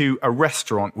 going to a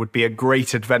restaurant would be a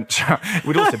great adventure. It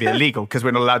would also be illegal because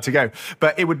we're not allowed to go.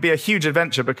 But it would be a huge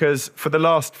adventure because for the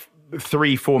last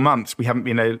 3-4 months, we haven't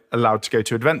been allowed to go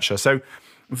to adventure. So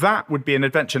that would be an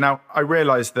adventure. Now, I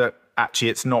realize that actually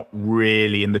it's not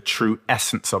really in the true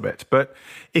essence of it. But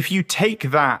if you take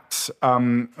that,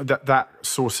 that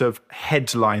sort of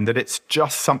headline, that it's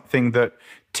just something that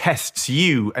tests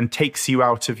you and takes you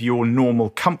out of your normal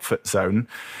comfort zone,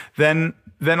 then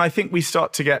I think we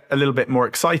start to get a little bit more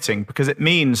exciting, because it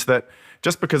means that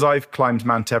just because I've climbed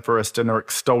Mount Everest and are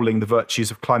extolling the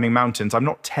virtues of climbing mountains, I'm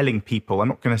not telling people, I'm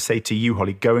not going to say to you,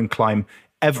 Holly, go and climb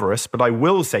Everest, but I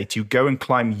will say to you, go and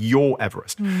climb your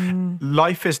Everest.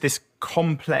 Life is this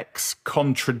complex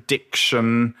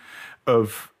contradiction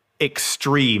of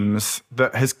extremes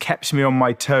that has kept me on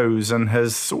my toes and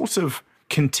has sort of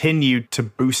continued to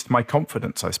boost my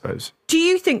confidence, I suppose. Do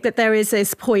you think that there is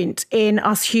this point in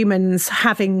us humans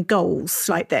having goals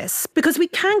like this? Because we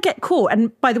can get caught,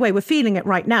 and by the way, we're feeling it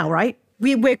right now, right?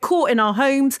 We're caught in our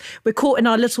homes, we're caught in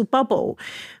our little bubble.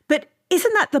 But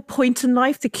isn't that the point in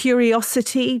life, the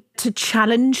curiosity to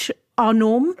challenge our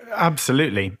norm?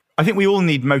 Absolutely. I think we all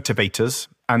need motivators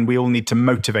and we all need to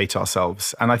motivate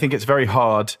ourselves. And I think it's very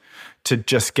hard to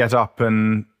just get up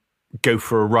and go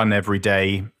for a run every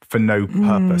day for no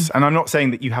purpose. And I'm not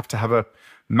saying that you have to have a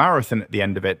marathon at the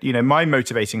end of it. You know, my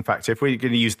motivating factor, if we're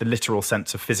going to use the literal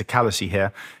sense of physicality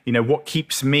here, you know, what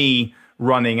keeps me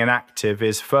running and active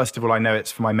is, first of all, I know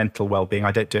it's for my mental well-being.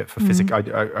 I don't do it for physical.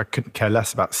 I couldn't care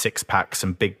less about six packs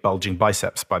and big bulging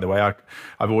biceps, by the way.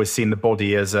 I've always seen the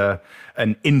body as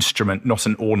an instrument, not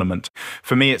an ornament.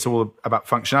 For me, it's all about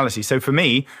functionality. So for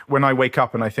me, when I wake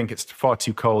up and I think it's far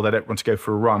too cold, I don't want to go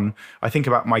for a run, I think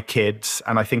about my kids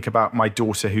and I think about my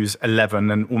daughter who's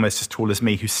 11 and almost as tall as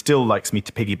me, who still likes me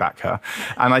to piggyback her.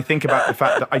 And I think about the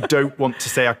fact that I don't want to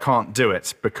say I can't do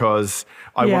it because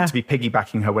I want to be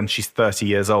piggybacking her when she's 30 30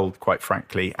 years old, quite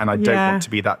frankly. And I don't want to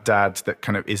be that dad that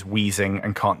kind of is wheezing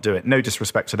and can't do it. No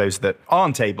disrespect to those that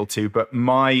aren't able to, but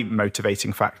my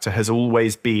motivating factor has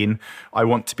always been, I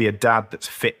want to be a dad that's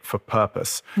fit for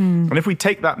purpose. And if we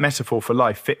take that metaphor for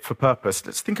life, fit for purpose,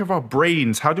 let's think of our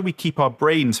brains. How do we keep our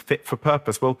brains fit for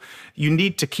purpose? Well, you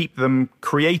need to keep them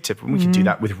creative. And we can do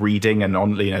that with reading and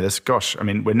on, there's, I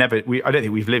mean, I don't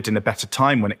think we've lived in a better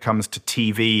time when it comes to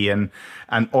TV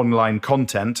and online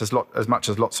content, as much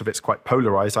as lots of it's quite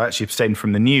polarized. I actually abstain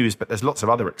from the news, but there's lots of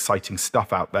other exciting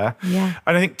stuff out there. Yeah.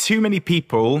 And I think too many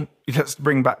people, let's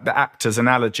bring back the actor's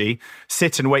analogy,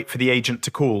 sit and wait for the agent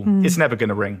to call. It's never going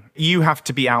to ring. You have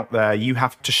to be out there. You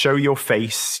have to show your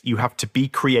face. You have to be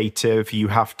creative. You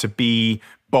have to be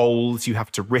bold. You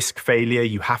have to risk failure.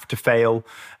 You have to fail.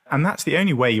 And that's the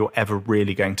only way you're ever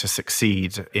really going to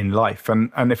succeed in life.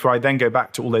 And if I then go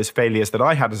back to all those failures that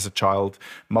I had as a child,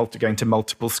 going to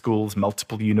multiple schools,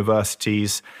 multiple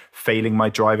universities, failing my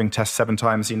driving test 7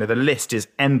 times, the list is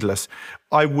endless.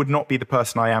 I would not be the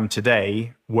person I am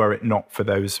today were it not for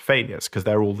those failures, because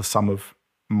they're all the sum of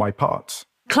my parts.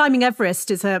 Climbing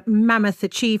Everest is a mammoth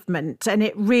achievement, and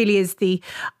it really is the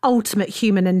ultimate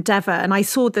human endeavour. And I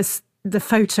saw the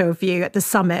photo of you at the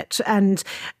summit, and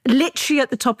literally at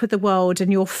the top of the world,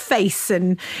 and your face,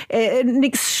 and an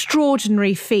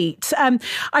extraordinary feat.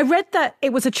 I read that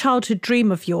it was a childhood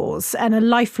dream of yours and a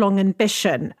lifelong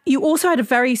ambition. You also had a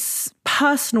very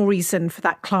personal reason for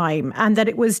that climb, and that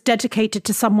it was dedicated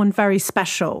to someone very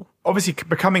special. Obviously,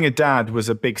 becoming a dad was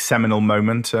a big seminal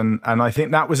moment. And I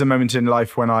think that was a moment in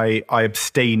life when I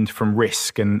abstained from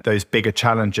risk and those bigger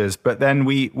challenges. But then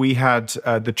we had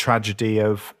the tragedy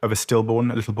of a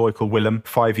stillborn, a little boy called Willem,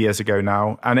 5 years ago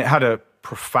now. And it had a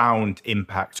profound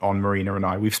impact on Marina and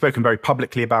I. We've spoken very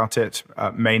publicly about it,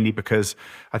 mainly because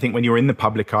I think when you're in the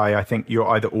public eye, I think you're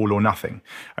either all or nothing.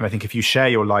 And I think if you share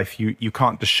your life, you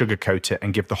can't just sugarcoat it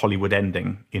and give the Hollywood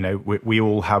ending. We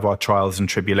all have our trials and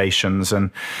tribulations,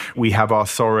 and we have our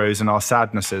sorrows and our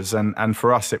sadnesses. And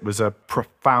for us, it was a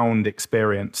profound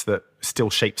experience that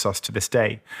still shapes us to this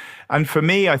day. And for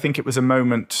me, I think it was a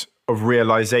moment of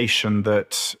realization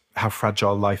that how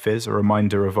fragile life is, a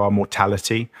reminder of our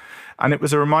mortality. And it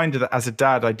was a reminder that as a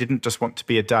dad, I didn't just want to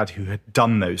be a dad who had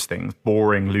done those things,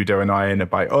 boring Ludo and I in a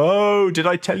bike. Oh, did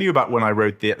I tell you about when I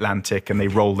rode the Atlantic? And they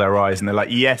roll their eyes and they're like,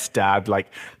 yes, Dad, like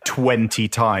 20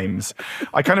 times.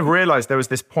 I kind of realized there was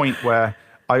this point where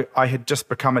I had just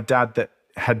become a dad that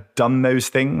had done those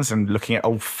things, and looking at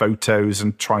old photos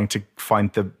and trying to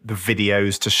find the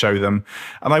videos to show them.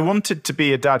 And I wanted to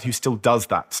be a dad who still does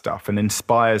that stuff and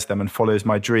inspires them and follows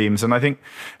my dreams. And I think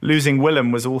losing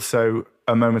Willem was also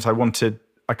a moment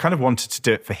I kind of wanted to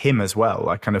do it for him as well.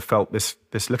 I kind of felt this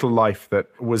little life that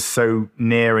was so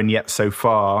near and yet so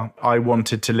far. I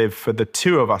wanted to live for the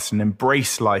two of us and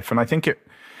embrace life. And I think it,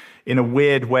 in a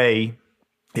weird way,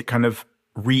 it kind of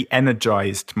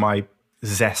re-energized my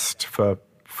zest for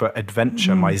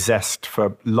adventure, my zest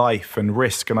for life and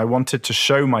risk. And I wanted to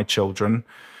show my children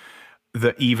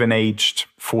that even aged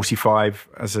 45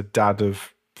 as a dad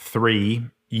of 3,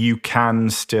 you can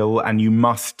still and you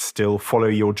must still follow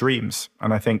your dreams.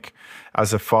 And I think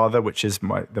as a father, which is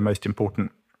the most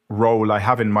important role I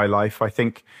have in my life, I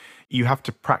think you have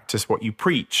to practice what you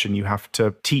preach, and you have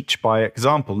to teach by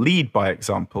example, lead by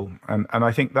example. And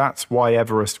I think that's why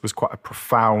Everest was quite a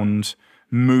profound,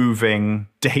 moving,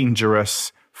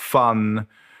 dangerous, fun,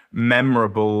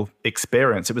 memorable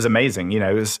experience. It was amazing.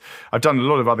 I've done a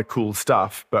lot of other cool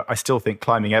stuff, but I still think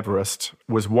climbing Everest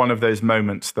was one of those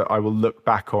moments that I will look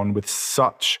back on with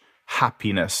such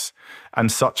happiness and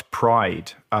such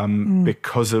pride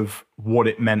because of what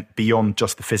it meant beyond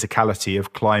just the physicality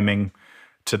of climbing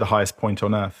to the highest point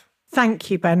on earth.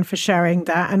 Thank you, Ben, for sharing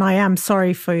that. And I am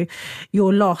sorry for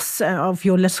your loss of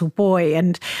your little boy.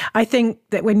 And I think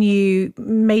that when you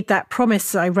made that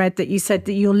promise, I read that you said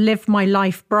that you'll live my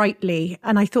life brightly.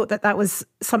 And I thought that was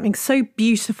something so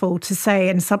beautiful to say,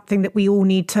 and something that we all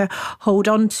need to hold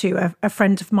on to. A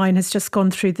friend of mine has just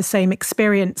gone through the same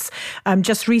experience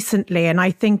just recently. And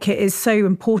I think it is so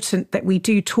important that we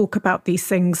do talk about these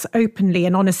things openly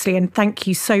and honestly. And thank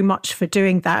you so much for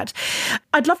doing that.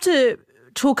 I'd love to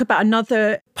talk about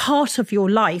another part of your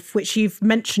life, which you've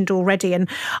mentioned already. And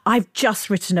I've just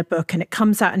written a book, and it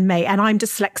comes out in May, and I'm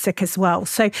dyslexic as well.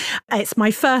 So it's my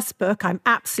first book. I'm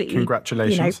absolutely,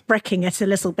 congratulations, wrecking it a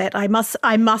little bit, I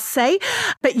must say.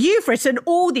 But you've written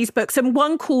all these books, and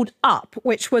one called Up,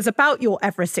 which was about your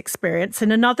Everest experience,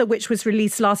 and another which was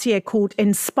released last year called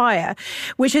Inspire,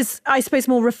 which is, I suppose,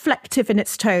 more reflective in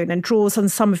its tone and draws on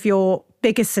some of your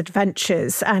biggest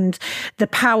adventures and the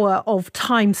power of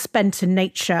time spent in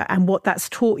nature and what that's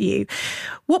taught you.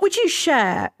 What would you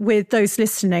share with those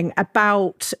listening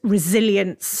about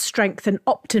resilience, strength and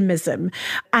optimism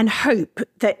and hope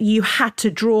that you had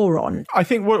to draw on? I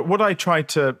think what I try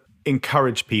to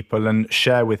encourage people and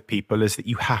share with people is that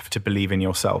you have to believe in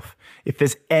yourself. If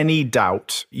there's any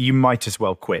doubt, you might as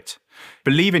well quit.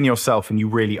 Believe in yourself and you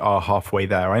really are halfway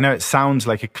there. I know it sounds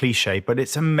like a cliche, but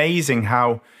it's amazing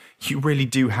how you really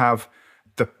do have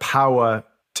the power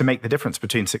to make the difference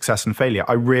between success and failure.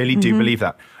 I really do believe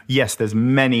that. Yes, there's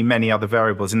many, many other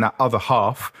variables in that other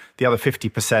half, the other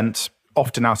 50%,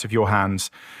 often out of your hands.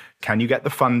 Can you get the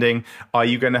funding? Are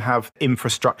you going to have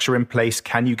infrastructure in place?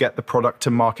 Can you get the product to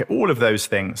market? All of those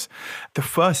things. The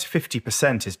first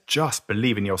 50% is just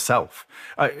believe in yourself.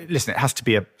 Listen, it has to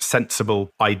be a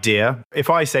sensible idea. If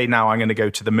I say now I'm going to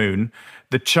go to the moon,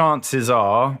 the chances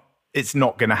are it's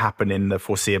not going to happen in the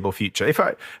foreseeable future.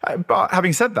 But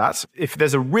having said that, if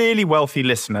there's a really wealthy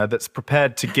listener that's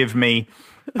prepared to give me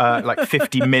like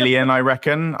 50 million, I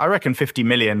reckon 50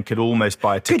 million could almost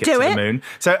buy a ticket to the moon.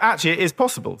 So actually it is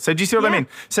possible. So do you see what I mean?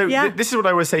 So this is what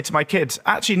I always say to my kids.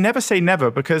 Actually, never say never,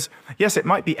 because yes, it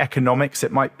might be economics,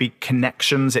 it might be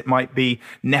connections, it might be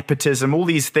nepotism, all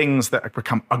these things that have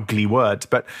become ugly words,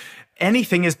 but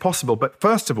anything is possible. But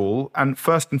first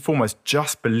and foremost,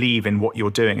 just believe in what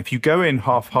you're doing. If you go in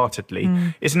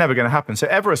half-heartedly, it's never going to happen. So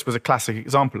Everest was a classic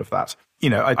example of that. You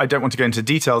know, I don't want to go into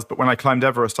details, but when I climbed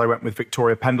Everest, I went with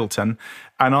Victoria Pendleton,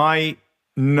 and I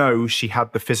know she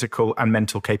had the physical and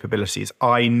mental capabilities.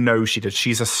 I know she did.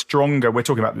 She's we're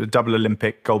talking about the double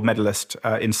Olympic gold medalist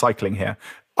in cycling here.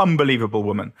 Unbelievable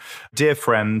woman, dear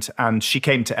friend, and she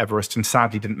came to Everest and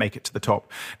sadly didn't make it to the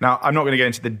top. Now, I'm not going to go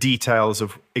into the details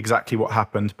of exactly what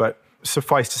happened, but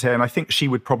suffice to say, and I think she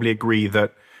would probably agree,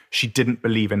 that she didn't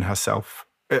believe in herself.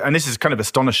 And this is kind of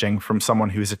astonishing from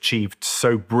someone who has achieved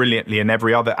so brilliantly in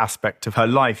every other aspect of her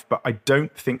life, but I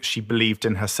don't think she believed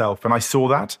in herself. And I saw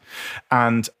that,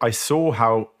 and I saw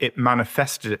how it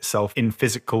manifested itself in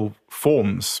physical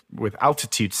forms with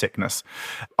altitude sickness.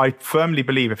 I firmly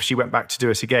believe if she went back to do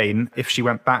it again, if she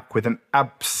went back with an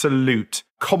absolute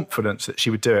confidence that she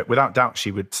would do it, without doubt she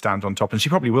would stand on top, and she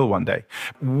probably will one day.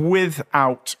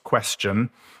 Without question,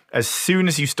 as soon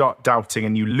as you start doubting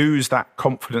and you lose that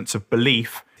confidence of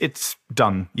belief, it's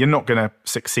done. You're not going to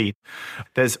succeed.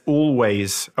 There's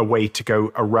always a way to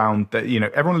go around that. You know,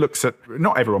 everyone looks at,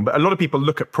 not everyone, but a lot of people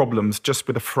look at problems just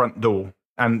with a front door.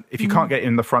 And if you can't get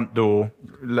in the front door,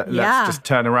 let's just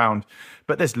turn around.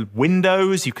 But there's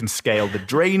windows, you can scale the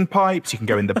drain pipes, you can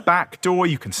go in the back door,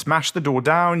 you can smash the door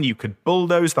down, you could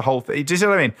bulldoze the whole thing. Do you see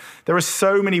what I mean? There are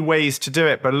so many ways to do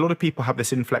it, but a lot of people have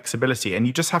this inflexibility, and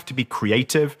you just have to be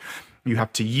creative. You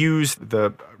have to use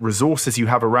the resources you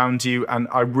have around you. And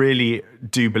I really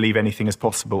do believe anything is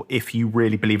possible if you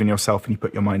really believe in yourself and you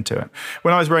put your mind to it.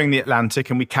 When I was rowing the Atlantic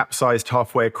and we capsized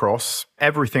halfway across,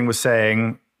 everything was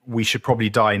saying, we should probably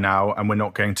die now and we're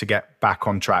not going to get back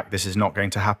on track. This is not going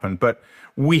to happen. But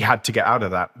we had to get out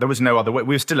of that. There was no other way.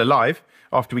 We were still alive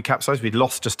after we capsized. We'd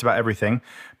lost just about everything,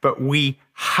 but we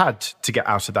had to get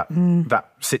out of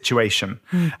that situation.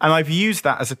 And I've used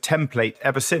that as a template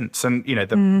ever since. And, you know,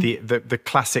 the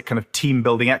classic kind of team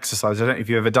building exercise, I don't know if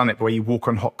you've ever done it, but where you walk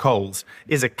on hot coals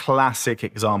is a classic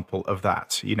example of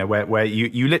that, you know, where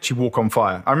you literally walk on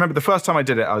fire. I remember the first time I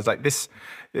did it, I was like,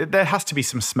 there has to be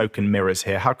some smoke and mirrors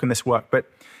here. How can this work? But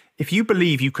if you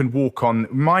believe you can walk on,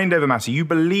 mind over matter, you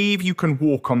believe you can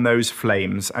walk on those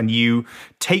flames and you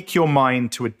take your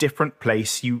mind to a different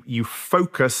place, you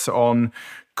focus on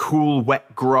cool,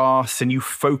 wet grass and you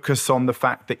focus on the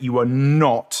fact that you are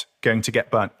not going to get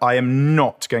burnt. I am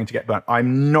not going to get burnt.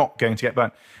 I'm not going to get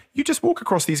burnt. You just walk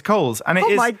across these coals and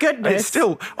my goodness. It's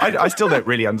still, I still don't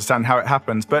really understand how it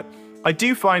happens, but I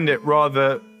do find it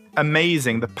rather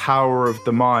amazing, the power of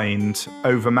the mind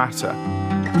over matter.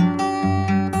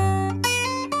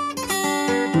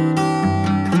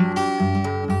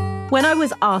 When I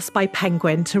was asked by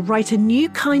Penguin to write a new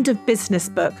kind of business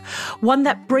book, one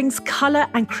that brings colour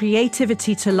and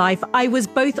creativity to life, I was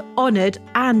both honoured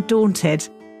and daunted.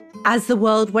 As the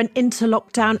world went into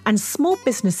lockdown and small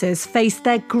businesses faced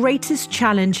their greatest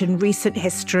challenge in recent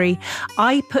history,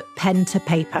 I put pen to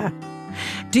paper.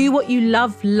 Do What You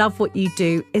Love, Love What You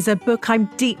Do is a book I'm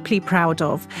deeply proud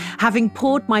of, having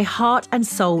poured my heart and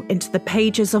soul into the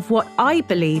pages of what I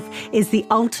believe is the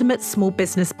ultimate small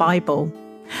business Bible.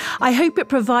 I hope it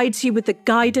provides you with the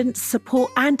guidance,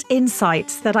 support and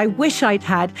insights that I wish I'd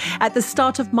had at the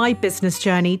start of my business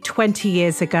journey 20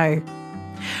 years ago.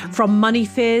 From money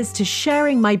fears to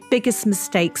sharing my biggest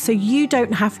mistakes so you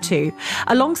don't have to,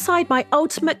 alongside my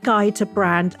ultimate guide to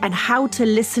brand and how to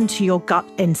listen to your gut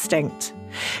instinct.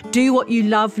 Do What You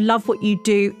Love, Love What You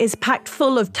Do is packed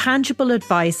full of tangible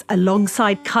advice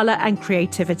alongside colour and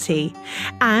creativity.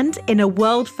 And in a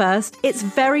world first, its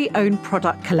very own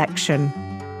product collection.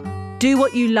 Do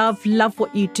What You Love, Love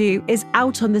What You Do is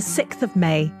out on the 6th of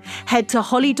May. Head to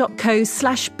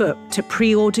holly.co/book to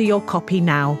pre-order your copy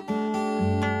now.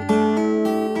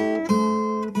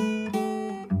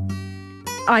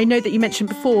 I know that you mentioned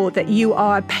before that you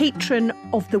are a patron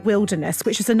of the wilderness,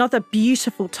 which is another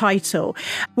beautiful title.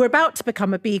 We're about to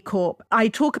become a B Corp. I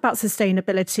talk about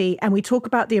sustainability and we talk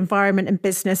about the environment and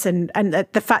business and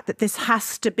the fact that this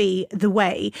has to be the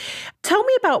way. Tell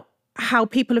me about how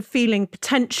people are feeling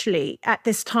potentially at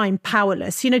this time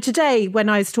powerless. You know, today when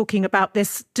I was talking about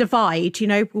this divide, you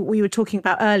know, we were talking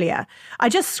about earlier, I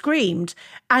just screamed,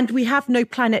 and we have no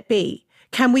planet B.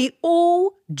 Can we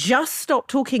all just stop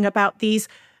talking about these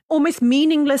almost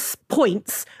meaningless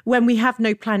points when we have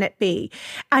no planet B?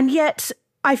 And yet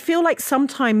I feel like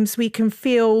sometimes we can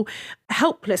feel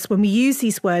helpless when we use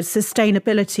these words,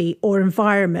 sustainability or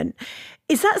environment.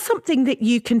 Is that something that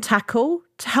you can tackle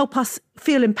to help us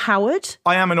feel empowered?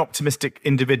 I am an optimistic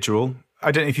individual.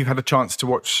 I don't know if you've had a chance to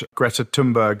watch Greta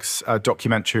Thunberg's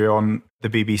documentary on the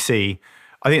BBC.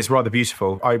 I think it's rather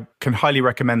beautiful. I can highly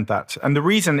recommend that. And the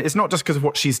reason is not just because of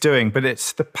what she's doing, but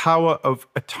it's the power of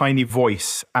a tiny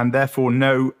voice, and therefore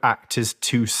no act is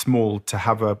too small to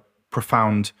have a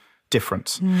profound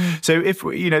difference. So if,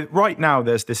 you know, right now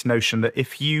there's this notion that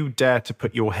if you dare to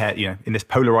put your head, you know, in this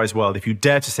polarized world, if you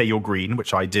dare to say you're green,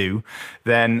 which I do,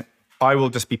 then I will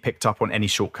just be picked up on any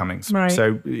shortcomings. Right.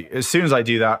 So as soon as I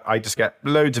do that, I just get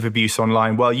loads of abuse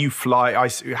online. Well, you fly.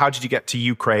 How did you get to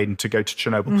Ukraine to go to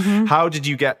Chernobyl? How did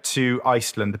you get to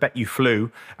Iceland? I bet you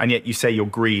flew, and yet you say you're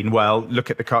green. Well, look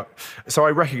at the car. So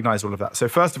I recognize all of that. So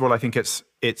first of all, I think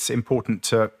it's important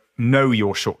to know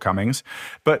your shortcomings,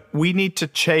 but we need to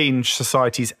change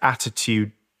society's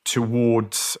attitude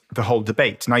towards the whole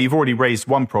debate. Now, you've already raised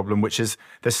one problem, which is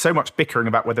there's so much bickering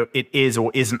about whether it is or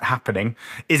isn't happening.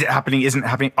 Is it happening? Isn't it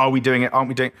happening? Are we doing it? Aren't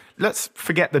we doing it? Let's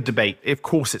forget the debate. Of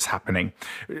course it's happening.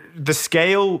 The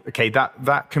scale, okay,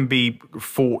 that can be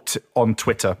fought on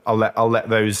Twitter. I'll let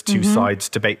those two sides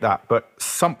debate that, but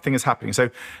something is happening. So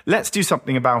let's do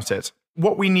something about it.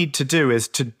 What we need to do is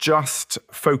to just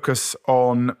focus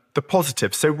on the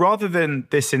positive. So rather than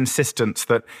this insistence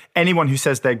that anyone who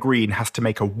says they're green has to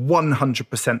make a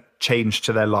 100% change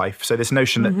to their life. So this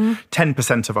notion that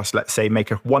 10% of us, let's say,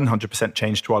 make a 100%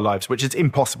 change to our lives, which is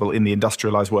impossible in the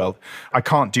industrialized world. I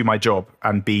can't do my job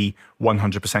and be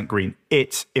 100% green.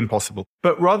 It's impossible.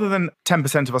 But rather than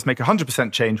 10% of us make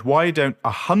 100% change, why don't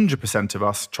 100% of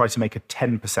us try to make a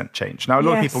 10% change? Now, a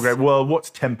lot of people go, well, what's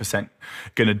 10%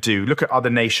 going to do? Look at other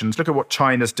nations. Look at what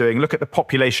China's doing. Look at the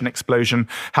population explosion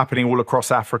happening all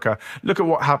across Africa. Look at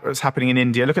what's happening in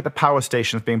India. Look at the power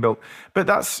stations being built. But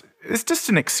it's just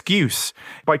an excuse.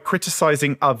 By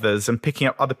criticizing others and picking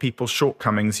up other people's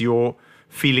shortcomings, you're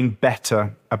feeling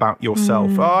better about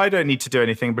yourself. Oh, I don't need to do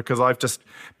anything because I've just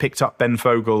picked up Ben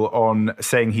Fogle on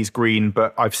saying he's green,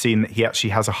 but I've seen that he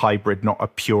actually has a hybrid, not a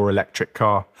pure electric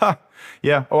car.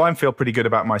 Yeah. Oh, I feel pretty good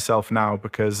about myself now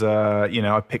because,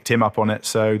 I picked him up on it.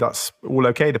 So that's all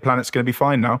okay. The planet's going to be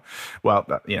fine now. Well,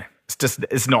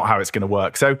 it's not how it's going to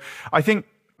work. So I think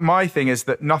my thing is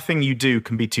that nothing you do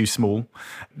can be too small.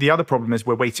 The other problem is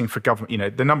we're waiting for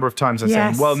government. The number of times I'm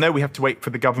saying, well, no, we have to wait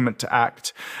for the government to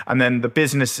act. And then the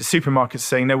supermarkets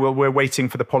saying, no, well, we're waiting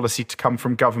for the policy to come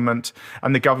from government.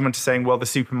 And the government is saying, well, the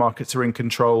supermarkets are in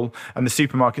control. And the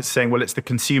supermarkets saying, well, it's the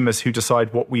consumers who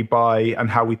decide what we buy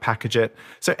and how we package it.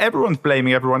 So everyone's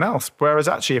blaming everyone else. Whereas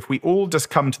actually, if we all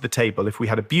just come to the table, if we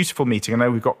had a beautiful meeting, I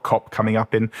know we've got COP coming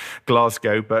up in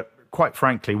Glasgow, but quite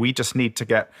frankly, we just need to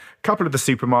get a couple of the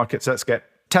supermarkets. Let's get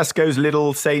Tesco's,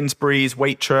 Lidl, Sainsbury's,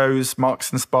 Waitrose,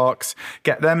 Marks and Sparks,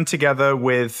 get them together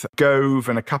with Gove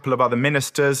and a couple of other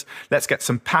ministers. Let's get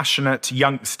some passionate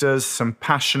youngsters, some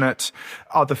passionate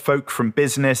other folk from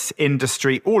business,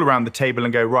 industry, all around the table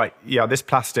and go, right, yeah, this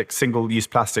plastic, single-use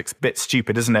plastic's a bit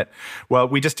stupid, isn't it? Well,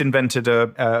 we just invented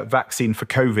a vaccine for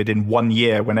COVID in 1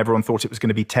 year when everyone thought it was going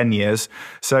to be 10 years.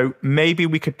 So maybe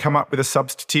we could come up with a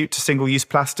substitute to single-use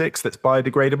plastics that's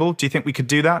biodegradable. Do you think we could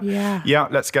do that? Yeah,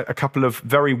 let's get a couple of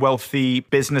very wealthy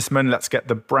businessmen. Let's get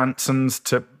the Bransons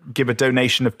to give a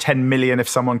donation of 10 million if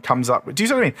someone comes up. Do you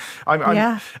see what I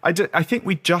mean? I think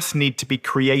we just need to be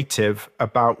creative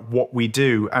about what we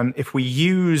do. And if we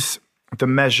use the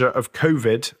measure of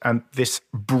COVID and this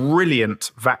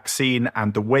brilliant vaccine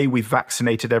and the way we've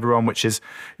vaccinated everyone, which is,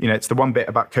 it's the one bit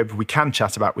about COVID we can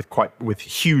chat about with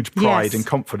huge pride and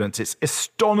confidence. It's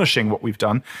astonishing what we've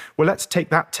done. Well, let's take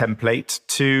that template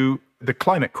to the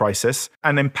climate crisis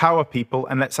and empower people,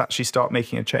 and let's actually start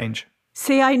making a change.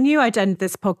 See, I knew I'd end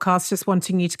this podcast just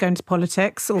wanting you to go into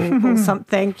politics or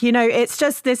something. It's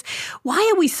just this,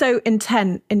 why are we so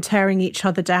intent in tearing each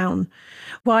other down?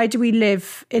 Why do we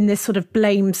live in this sort of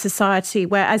blame society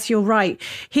where, as you're right,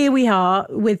 here we are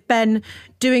with Ben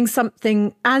doing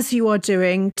something as you are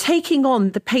doing, taking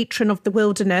on the patron of the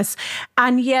wilderness,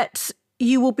 and yet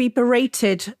you will be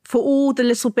berated for all the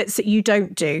little bits that you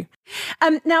don't do.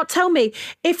 Now, tell me,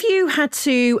 if you had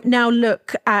to now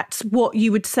look at what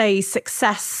you would say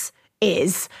success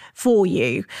is for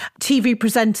you, TV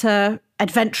presenter,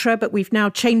 adventurer, but we've now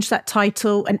changed that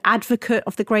title, an advocate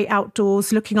of the great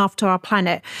outdoors, looking after our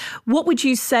planet. What would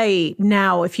you say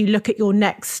now, if you look at your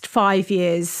next 5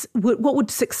 years, what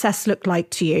would success look like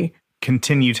to you?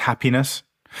 Continued happiness.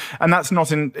 And that's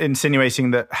not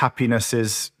insinuating that happiness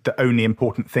is the only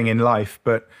important thing in life,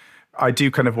 but I do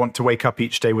kind of want to wake up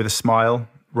each day with a smile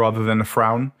rather than a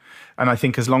frown. And I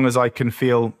think as long as I can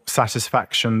feel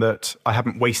satisfaction that I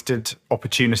haven't wasted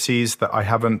opportunities, that I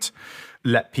haven't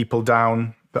let people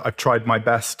down, that I've tried my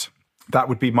best, that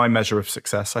would be my measure of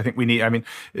success. I think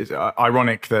it's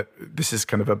ironic that this is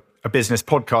kind of a business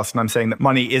podcast and I'm saying that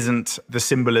money isn't the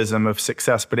symbolism of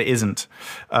success, but it isn't.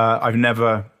 I've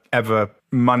never, ever,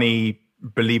 money,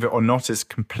 believe it or not, is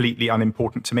completely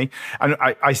unimportant to me. And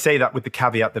I say that with the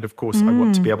caveat that, of course, I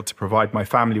want to be able to provide my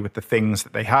family with the things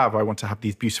that they have. I want to have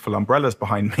these beautiful umbrellas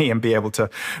behind me and be able to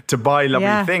buy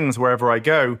lovely things wherever I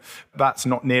go. That's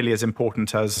not nearly as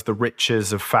important as the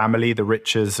riches of family, the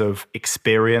riches of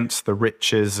experience, the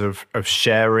riches of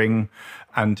sharing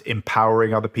and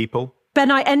empowering other people. Ben,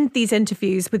 I end these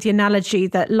interviews with the analogy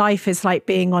that life is like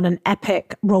being on an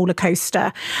epic roller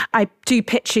coaster. I do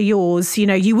picture yours.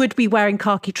 You would be wearing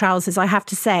khaki trousers, I have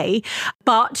to say,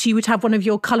 but you would have one of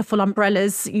your colourful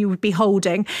umbrellas you would be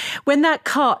holding. When that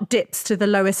cart dips to the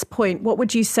lowest point, what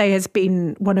would you say has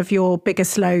been one of your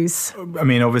biggest lows? I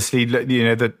mean, obviously,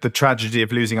 the tragedy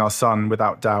of losing our son,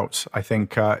 without doubt, I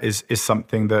think is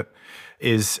something that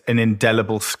is an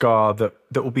indelible scar that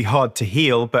will be hard to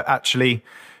heal, but actually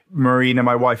Marina,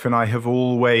 my wife, and I have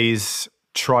always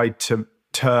tried to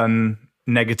turn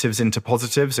negatives into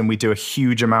positives. And we do a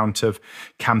huge amount of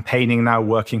campaigning now,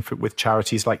 working with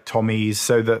charities like Tommy's,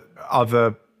 so that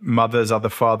other mothers, other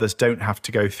fathers don't have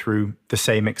to go through the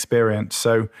same experience.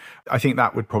 So I think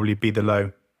that would probably be the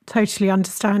low. Totally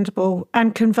understandable.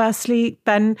 And conversely,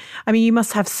 Ben, you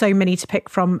must have so many to pick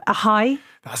from. A high?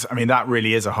 That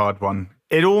really is a hard one.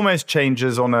 It almost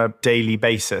changes on a daily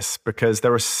basis because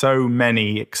there are so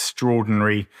many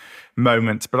extraordinary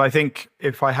moments. But I think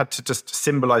if I had to just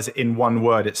symbolize it in one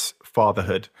word, it's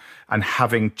fatherhood and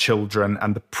having children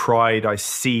and the pride I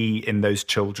see in those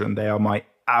children. They are my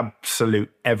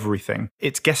absolute everything.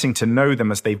 It's getting to know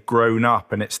them as they've grown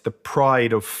up, and it's the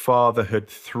pride of fatherhood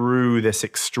through this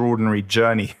extraordinary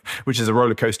journey, which is a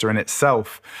roller coaster in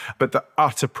itself. But the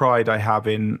utter pride I have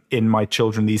in my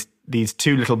children, these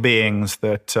two little beings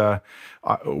that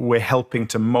we're helping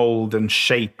to mold and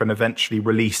shape and eventually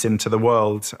release into the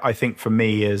world, I think for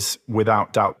me is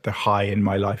without doubt the high in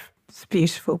my life. It's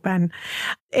beautiful, Ben.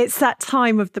 It's that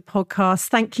time of the podcast.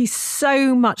 Thank you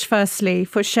so much, firstly,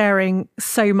 for sharing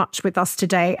so much with us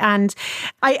today. And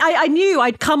I knew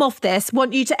I'd come off this,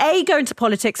 want you to, go into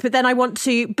politics, but then I want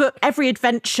to book every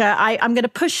adventure. I'm going to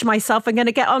push myself. I'm going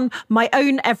to get on my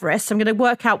own Everest. I'm going to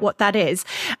work out what that is.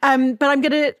 But I'm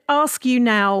going to ask you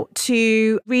now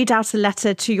to read out a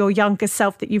letter to your younger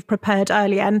self that you've prepared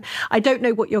earlier. And I don't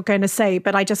know what you're going to say,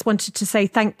 but I just wanted to say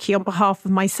thank you on behalf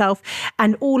of myself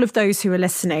and all of those who are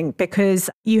listening, because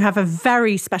you have a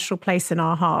very special place in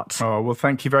our heart. Oh, well,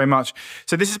 thank you very much.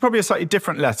 So this is probably a slightly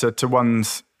different letter to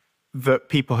ones that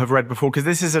people have read before, because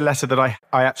this is a letter that I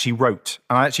actually wrote.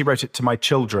 And I actually wrote it to my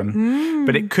children,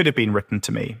 but it could have been written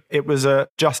to me. It was a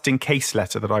just-in-case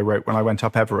letter that I wrote when I went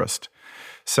up Everest.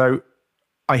 So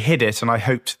I hid it, and I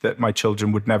hoped that my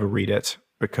children would never read it,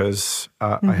 because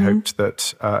I hoped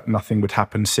that nothing would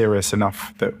happen serious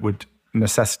enough that would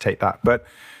necessitate that. But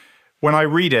when I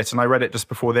read it, and I read it just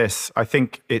before this, I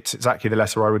think it's exactly the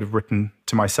letter I would have written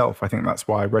to myself. I think that's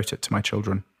why I wrote it to my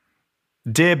children.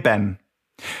 Dear Ben,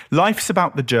 life's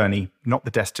about the journey, not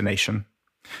the destination.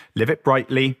 Live it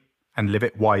brightly and live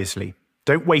it wisely.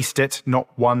 Don't waste it,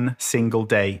 not one single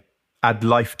day. Add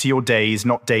life to your days,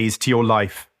 not days to your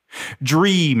life.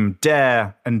 Dream,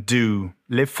 dare, and do.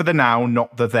 Live for the now,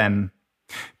 not the then.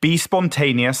 Be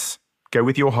spontaneous. Go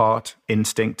with your heart.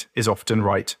 Instinct is often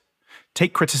right.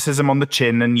 Take criticism on the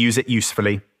chin and use it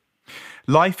usefully.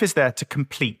 Life is there to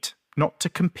complete, not to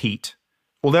compete.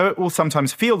 Although it will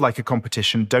sometimes feel like a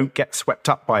competition, don't get swept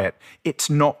up by it. It's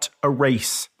not a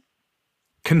race.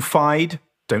 Confide,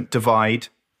 don't divide.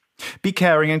 Be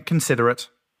caring and considerate.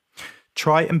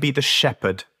 Try and be the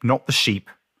shepherd, not the sheep.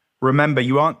 Remember,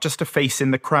 you aren't just a face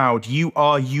in the crowd. You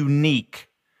are unique.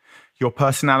 Your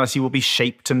personality will be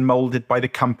shaped and molded by the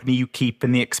company you keep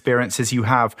and the experiences you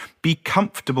have. Be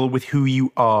comfortable with who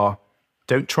you are.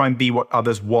 Don't try and be what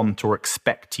others want or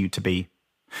expect you to be.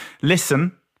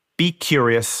 Listen, be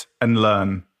curious, and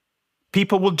learn.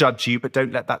 People will judge you, but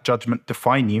don't let that judgment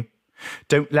define you.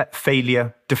 Don't let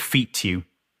failure defeat you.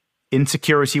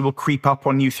 Insecurity will creep up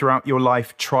on you throughout your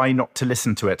life. Try not to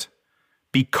listen to it.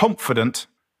 Be confident,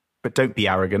 but don't be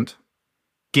arrogant.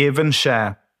 Give and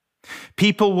share.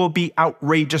 People will be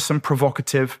outrageous and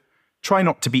provocative. Try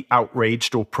not to be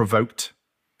outraged or provoked.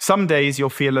 Some days you'll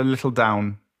feel a little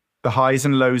down. The highs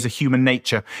and lows are human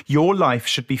nature. Your life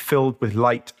should be filled with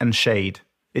light and shade.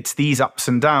 It's these ups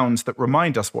and downs that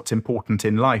remind us what's important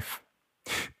in life.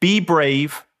 Be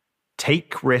brave,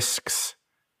 take risks,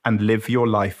 and live your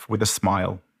life with a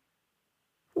smile.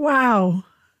 Wow.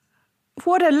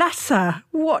 What a letter.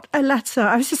 What a letter.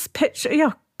 I was just picturing,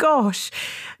 oh gosh.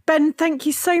 Ben, thank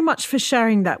you so much for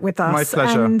sharing that with us. My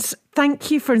pleasure. And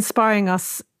thank you for inspiring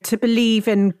us to believe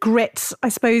in grit, I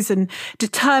suppose, and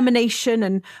determination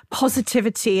and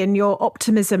positivity, and your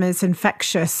optimism is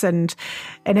infectious and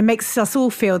it makes us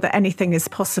all feel that anything is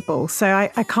possible. So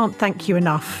I can't thank you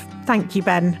enough. Thank you,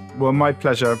 Ben. Well, my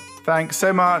pleasure. Thanks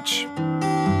so much.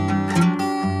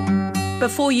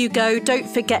 Before you go, don't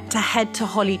forget to head to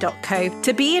holly.co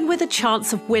to be in with a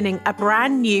chance of winning a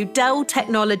brand new Dell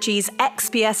Technologies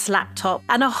XPS laptop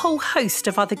and a whole host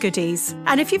of other goodies.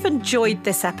 And if you've enjoyed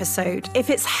this episode, if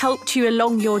it's helped you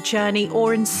along your journey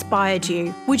or inspired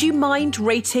you, would you mind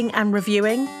rating and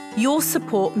reviewing? Your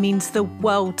support means the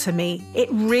world to me. It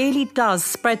really does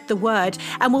spread the word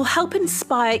and will help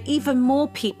inspire even more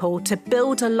people to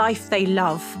build a life they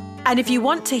love. And if you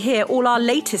want to hear all our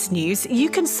latest news, you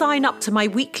can sign up to my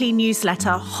weekly newsletter,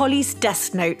 Holly's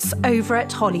Desk Notes, over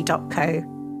at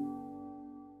holly.co.